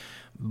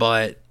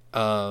 But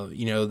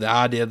the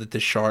idea that the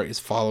shark is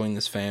following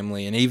this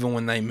family, and even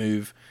when they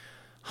move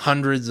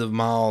hundreds of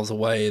miles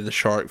away, the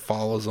shark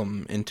follows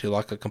them into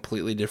like a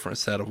completely different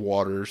set of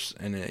waters,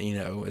 and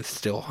it's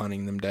still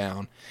hunting them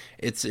down.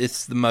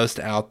 It's the most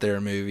out there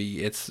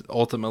movie. It's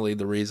ultimately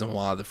the reason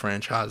why the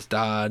franchise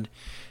died.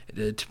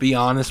 To be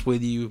honest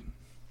with you,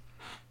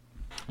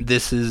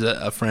 this is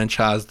a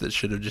franchise that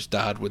should have just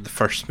died with the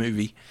first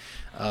movie,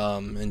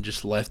 and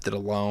just left it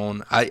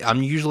alone.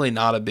 I'm usually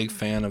not a big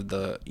fan of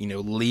the,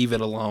 leave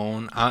it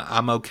alone.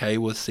 I'm okay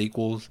with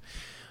sequels,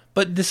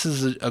 but this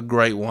is a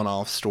great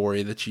one-off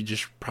story that you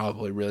just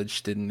probably really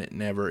just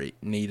never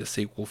need a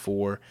sequel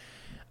for.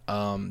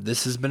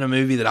 This has been a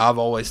movie that I've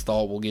always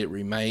thought will get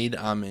remade.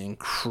 I'm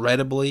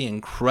incredibly,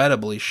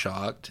 incredibly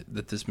shocked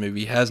that this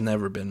movie has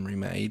never been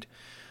remade.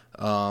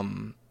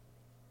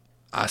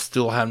 I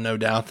still have no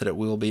doubt that it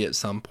will be at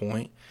some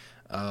point,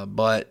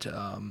 but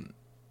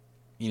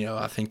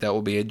I think that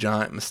will be a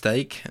giant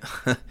mistake.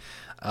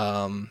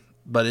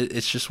 But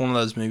it's just one of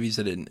those movies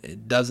that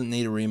it doesn't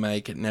need a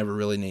remake. It never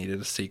really needed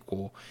a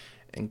sequel.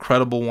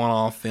 Incredible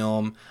one-off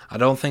film. I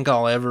don't think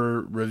I'll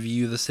ever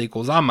review the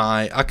sequels.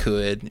 I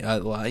could.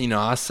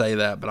 I say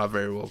that, but I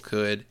very well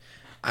could.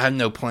 I have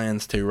no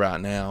plans to right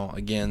now.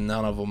 Again,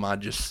 none of them I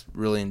just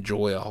really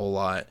enjoy a whole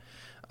lot.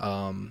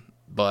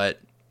 But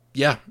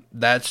yeah,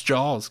 that's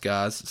Jaws,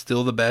 guys.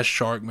 Still the best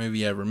shark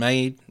movie ever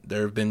made.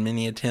 There have been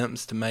many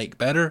attempts to make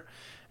better.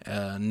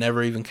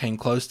 Never even came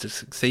close to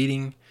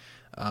succeeding.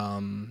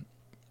 And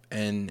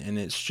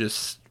it's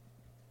just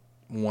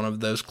one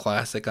of those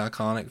classic,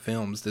 iconic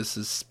films. This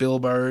is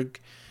Spielberg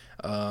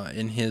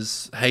in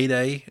his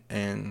heyday,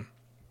 and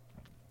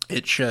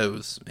it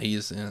shows.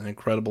 He's an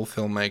incredible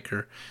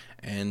filmmaker,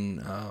 and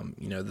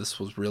this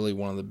was really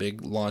one of the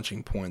big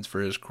launching points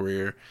for his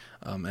career,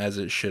 as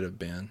it should have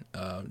been.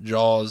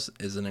 Jaws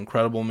is an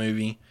incredible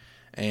movie,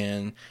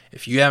 and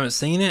if you haven't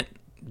seen it,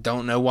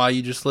 don't know why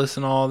you just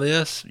listen to all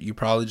this. You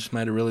probably just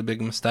made a really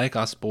big mistake.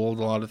 I spoiled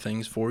a lot of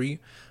things for you,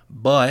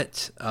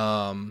 but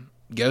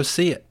go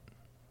see it.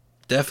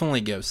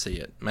 Definitely go see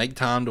it. Make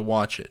time to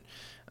watch it.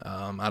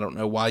 I don't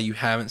know why you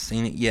haven't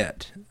seen it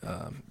yet,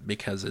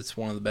 because it's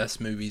one of the best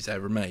movies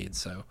ever made.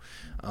 So,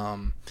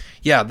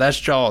 yeah, that's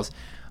Jaws.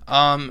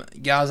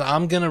 Guys,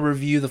 I'm going to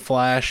review The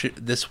Flash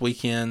this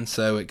weekend,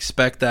 so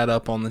expect that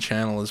up on the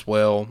channel as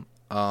well.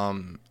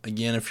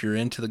 Again, if you're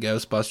into the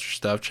Ghostbuster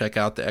stuff, check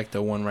out the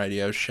Ecto One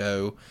Radio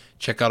Show.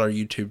 Check out our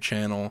YouTube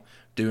channel,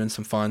 doing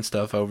some fun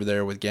stuff over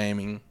there with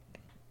gaming.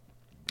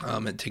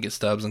 At Ticket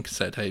Stubs and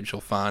Cassette Tapes,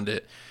 you'll find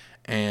it.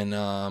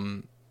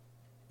 And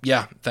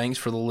yeah, thanks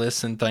for the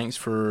listen. Thanks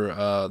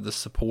for the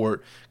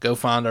support. Go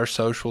find our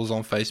socials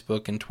on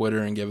Facebook and Twitter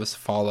and give us a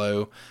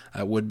follow.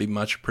 It would be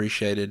much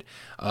appreciated.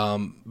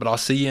 But I'll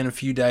see you in a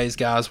few days,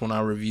 guys, when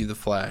I review The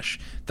Flash.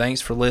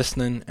 Thanks for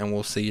listening, and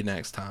we'll see you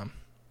next time.